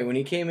wrong way when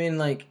he came in.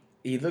 Like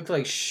he looked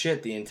like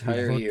shit the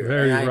entire He looked year.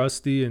 very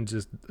rusty and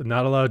just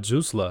not a lot of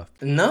juice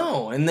left.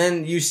 No, and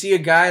then you see a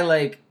guy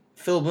like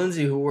Philip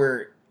Lindsay,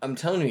 I'm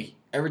telling you,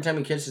 every time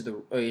he catches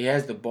he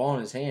has the ball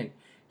in his hand,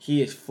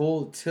 he is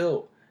full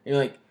tilt. And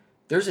you're like,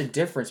 there's a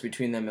difference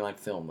between them in like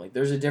film. Like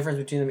there's a difference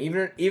between them.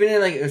 Even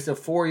in like it's a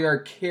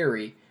 4-yard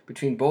carry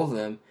between both of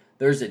them.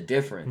 There's a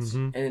difference,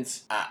 and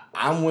it's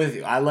I'm with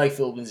you. I like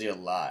Philip Lindsay a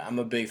lot. I'm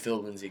a big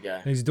Philip Lindsay guy.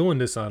 And he's doing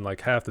this on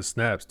like half the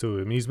snaps too.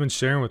 I mean, he's been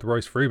sharing with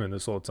Royce Freeman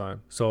this whole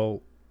time.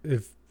 So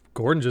if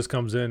Gordon just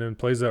comes in and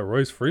plays that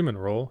Royce Freeman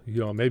role,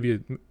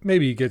 maybe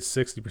he gets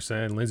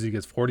 60%, Lindsey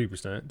gets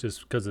 40% just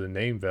because of the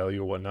name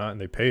value or whatnot,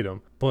 and they paid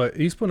him. But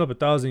he's putting up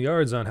 1,000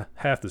 yards on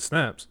half the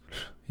snaps.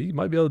 He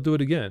might be able to do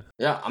it again.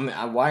 Yeah, I mean,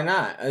 why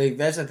not? I think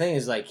that's the thing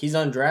is like he's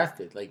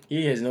undrafted. Like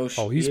he has no.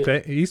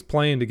 He's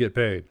playing to get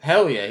paid.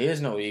 Hell yeah, he has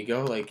no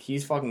ego. Like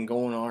he's fucking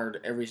going hard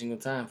every single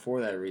time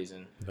for that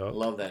reason. Yep.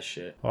 Love that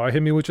shit. All right,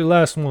 hit me with your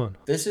last one.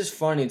 This is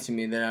funny to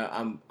me that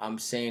I'm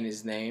saying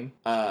his name.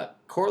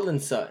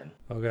 Cortland Sutton.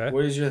 Okay.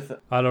 What is your?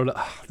 I don't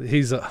know.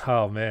 He's a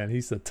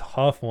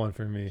tough one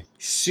for me.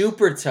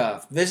 Super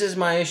tough. This is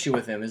my issue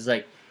with him. Is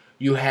like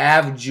you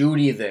have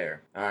Judy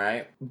there, all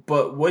right,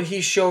 but what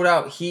he showed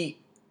out,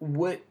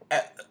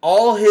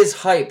 all his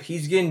hype,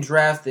 he's getting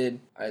drafted.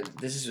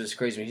 This is what's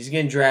crazy. He's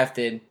getting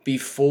drafted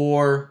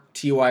before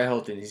T.Y.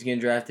 Hilton. He's getting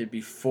drafted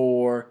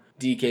before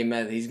DK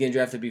Metcalf. He's getting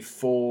drafted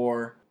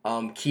before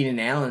Keenan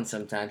Allen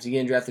sometimes. He's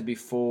getting drafted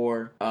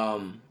before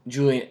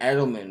Julian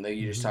Edelman that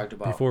you just talked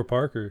about. Before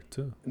Parker,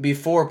 too.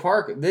 Before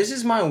Parker. This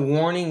is my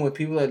warning with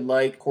people that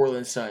like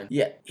Cortland Sutton.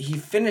 Yeah, he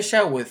finished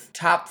out with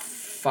top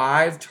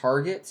 5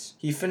 targets.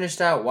 He finished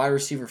out wide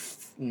receiver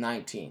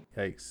 19.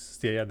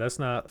 Yikes. Yeah, that's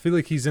not. I feel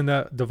like he's in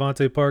that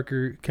Devontae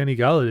Parker, Kenny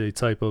Galladay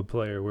type of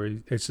player where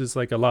it's just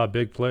like a lot of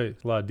big plays,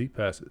 a lot of deep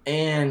passes.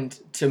 And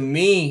to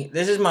me,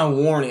 this is my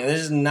warning.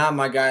 This is not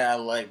my guy I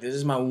like. This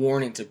is my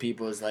warning to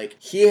people is like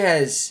he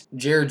has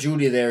Jared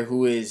Judy there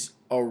who is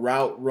a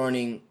route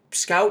running.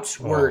 Scouts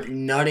were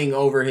nutting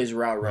over his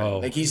route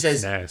running. Like he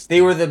says, nasty.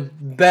 they were the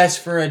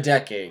best for a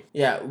decade.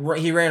 Yeah,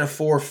 he ran a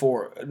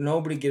 4.4.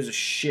 Nobody gives a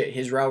shit.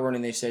 His route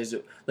running, they say, is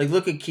like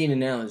look at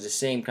Keenan Allen. It's the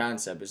same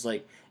concept. It's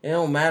like it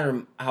don't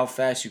matter how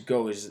fast you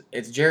go.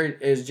 It's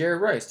Jared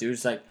Rice, dude.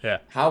 It's like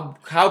how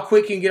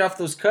quick you can get off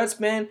those cuts,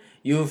 man.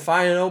 You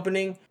find an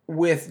opening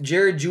with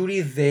Jared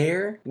Judy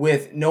there,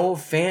 with Noah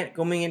Fant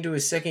coming into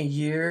his second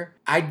year.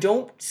 I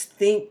don't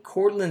think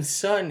Cortland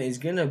Sutton is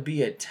gonna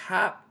be a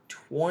top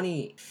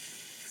 20.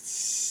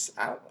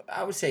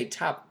 I would say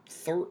top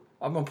 30.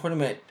 I'm gonna put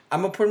him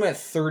at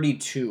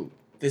 32.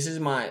 This is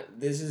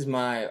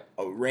my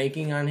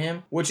ranking on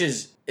him, which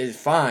is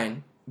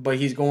fine, but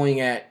he's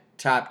going at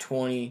top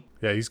 20.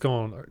 Yeah, he's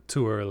going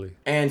too early.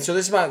 And so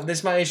this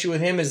is my issue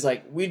with him is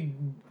like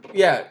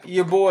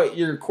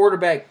your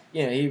quarterback.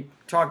 He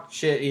talked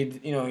shit. He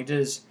did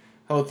his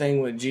whole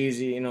thing with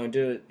Jeezy.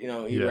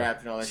 He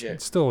rapped and all that shit.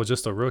 It's still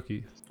just a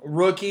rookie.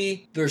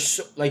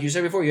 There's like you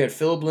said before, you had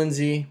Philip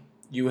Lindsay,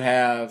 you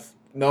have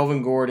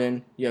Melvin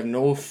Gordon, you have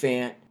Noah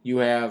Fant, you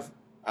have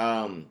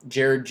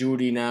Jared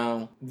Judy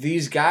now.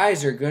 These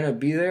guys are going to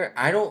be there.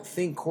 I don't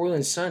think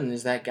Cortland Sutton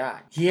is that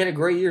guy. He had a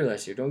great year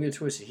last year. Don't get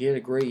twisted. He had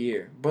a great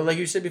year. But like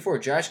you said before,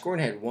 Josh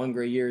Gordon had one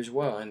great year as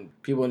well, and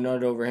people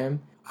nutted over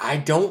him. I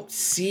don't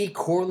see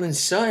Cortland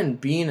Sutton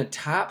being a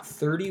top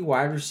 30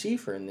 wide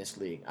receiver in this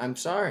league. I'm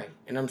sorry.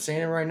 And I'm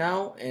saying it right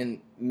now,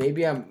 and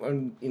maybe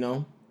I'm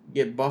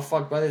get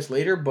butt-fucked by this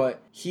later,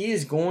 but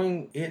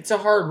it's a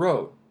hard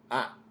road.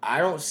 I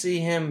don't see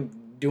him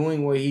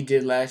doing what he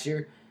did last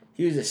year.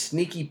 He was a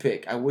sneaky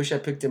pick. I wish I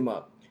picked him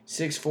up.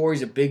 6'4",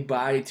 he's a big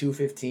body,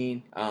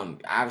 215.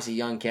 Obviously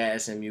young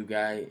cat, SMU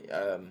guy.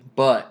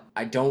 But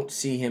I don't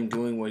see him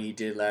doing what he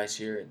did this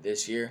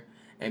year.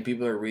 And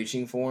people are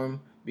reaching for him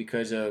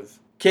because of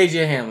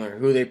KJ Hamler,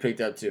 who they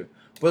picked up too.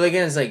 But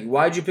again, it's like,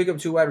 why'd you pick up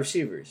 2 wide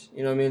receivers?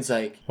 You know what I mean? It's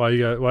like why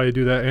you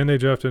do that? And they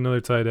drafted another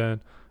tight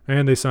end,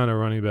 and they signed a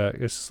running back.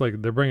 It's just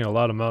like they're bringing a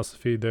lot of mouths to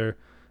feed there.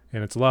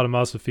 And it's a lot of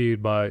mouths to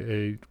feed by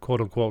a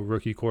quote-unquote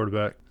rookie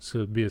quarterback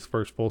to be his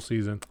first full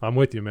season. I'm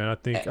with you, man.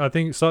 I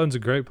think Sutton's a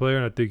great player,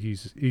 and I think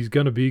he's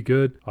going to be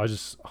good. I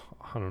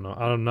don't know.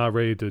 I'm not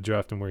ready to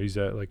draft him where he's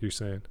at, like you're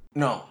saying.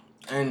 No.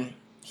 And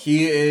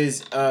he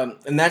is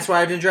and that's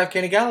why I didn't draft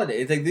Kenny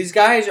Galladay. It's like these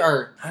guys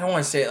are, I don't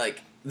want to say it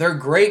like, they're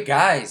great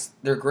guys.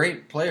 They're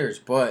great players,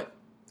 but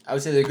I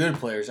would say they're good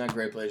players, not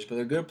great players, but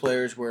they're good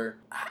players where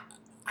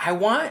I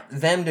want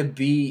them to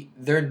be,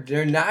 they're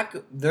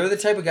the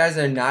type of guys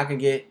that are not going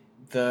to get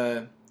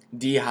the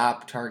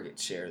D-Hop target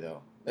share,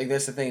 though. Like,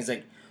 that's the thing. It's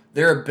like,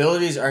 their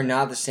abilities are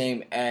not the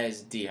same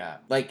as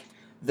D-Hop. Like,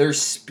 their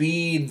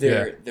speed,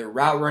 their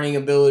route running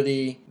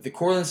ability, the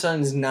Cortland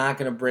Sutton's not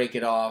going to break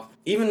it off.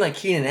 Even, like,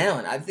 Keenan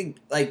Allen. I think,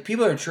 like,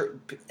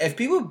 if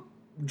people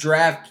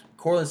draft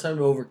Cortland Sutton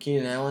over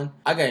Keenan Allen,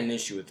 I got an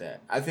issue with that.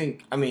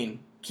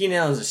 Keenan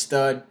Allen's a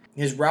stud.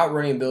 His route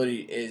running ability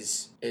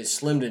is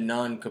slim to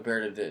none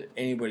compared to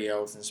anybody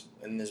else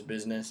in this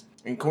business.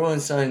 And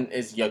Cortland Sutton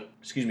is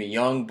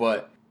young,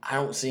 but I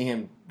don't see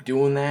him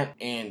doing that.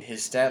 And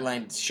his stat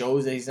line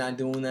shows that he's not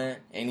doing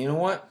that. And you know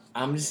what?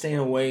 I'm just staying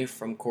away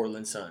from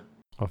Cortland Sutton.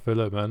 I feel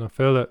it, man. I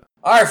feel it.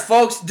 All right,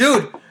 folks.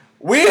 Dude,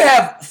 we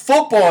have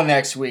football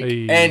next week.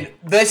 Hey. And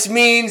this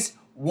means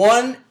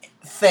one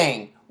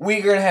thing.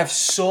 We're going to have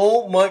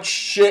so much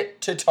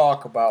shit to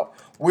talk about.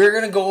 We're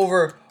going to go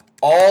over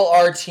all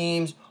our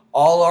teams,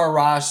 all our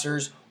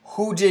rosters,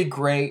 who did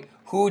great,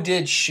 who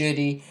did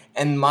shitty.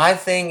 And my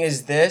thing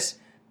is this.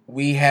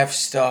 We have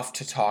stuff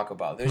to talk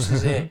about. This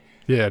is it.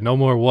 Yeah, no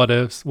more what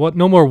ifs.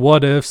 No more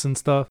what ifs and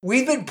stuff.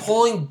 We've been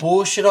pulling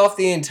bullshit off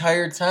the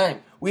entire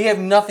time. We have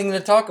nothing to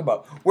talk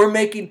about.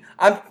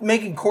 I'm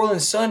making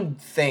Cortland Sutton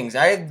things.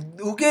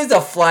 Who gives a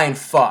flying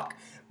fuck?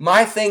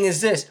 My thing is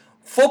this.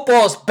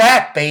 Football's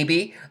back,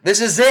 baby.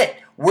 This is it.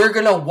 We're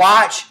going to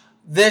watch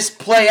this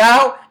play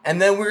out, and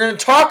then we're going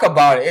to talk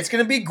about it. It's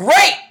going to be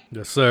great.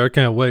 Yes, sir. I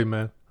can't wait,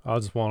 man. I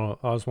just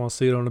want to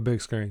see it on the big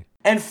screen.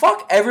 And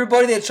fuck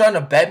everybody that's trying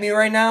to bet me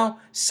right now.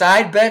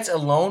 Side bets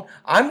alone.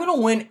 I'm going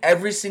to win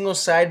every single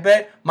side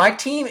bet. My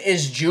team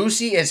is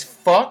juicy as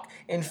fuck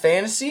in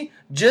fantasy.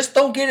 Just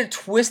don't get it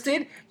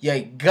twisted. You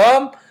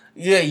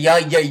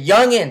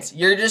youngins.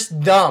 You're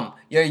just dumb.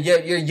 You're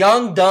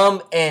young,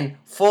 dumb, and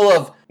full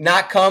of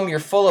not cum. You're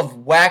full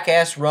of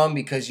whack-ass rum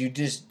because you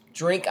just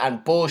drink on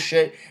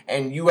bullshit,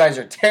 and you guys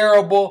are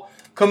terrible.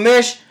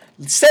 Commish,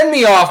 send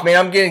me off,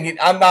 man.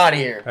 I'm out of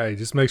here. Hey,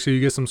 just make sure you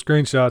get some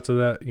screenshots of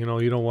that. You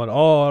don't want,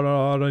 oh,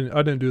 no,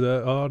 I didn't do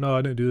that. Oh, no,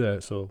 I didn't do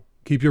that. So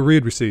keep your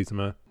read receipts,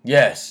 man.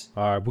 Yes.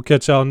 All right, we'll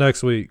catch y'all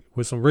next week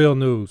with some real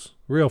news,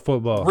 real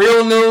football.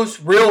 Real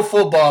news, real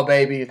football,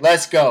 baby.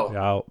 Let's go.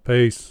 Out.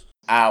 Peace.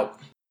 Out.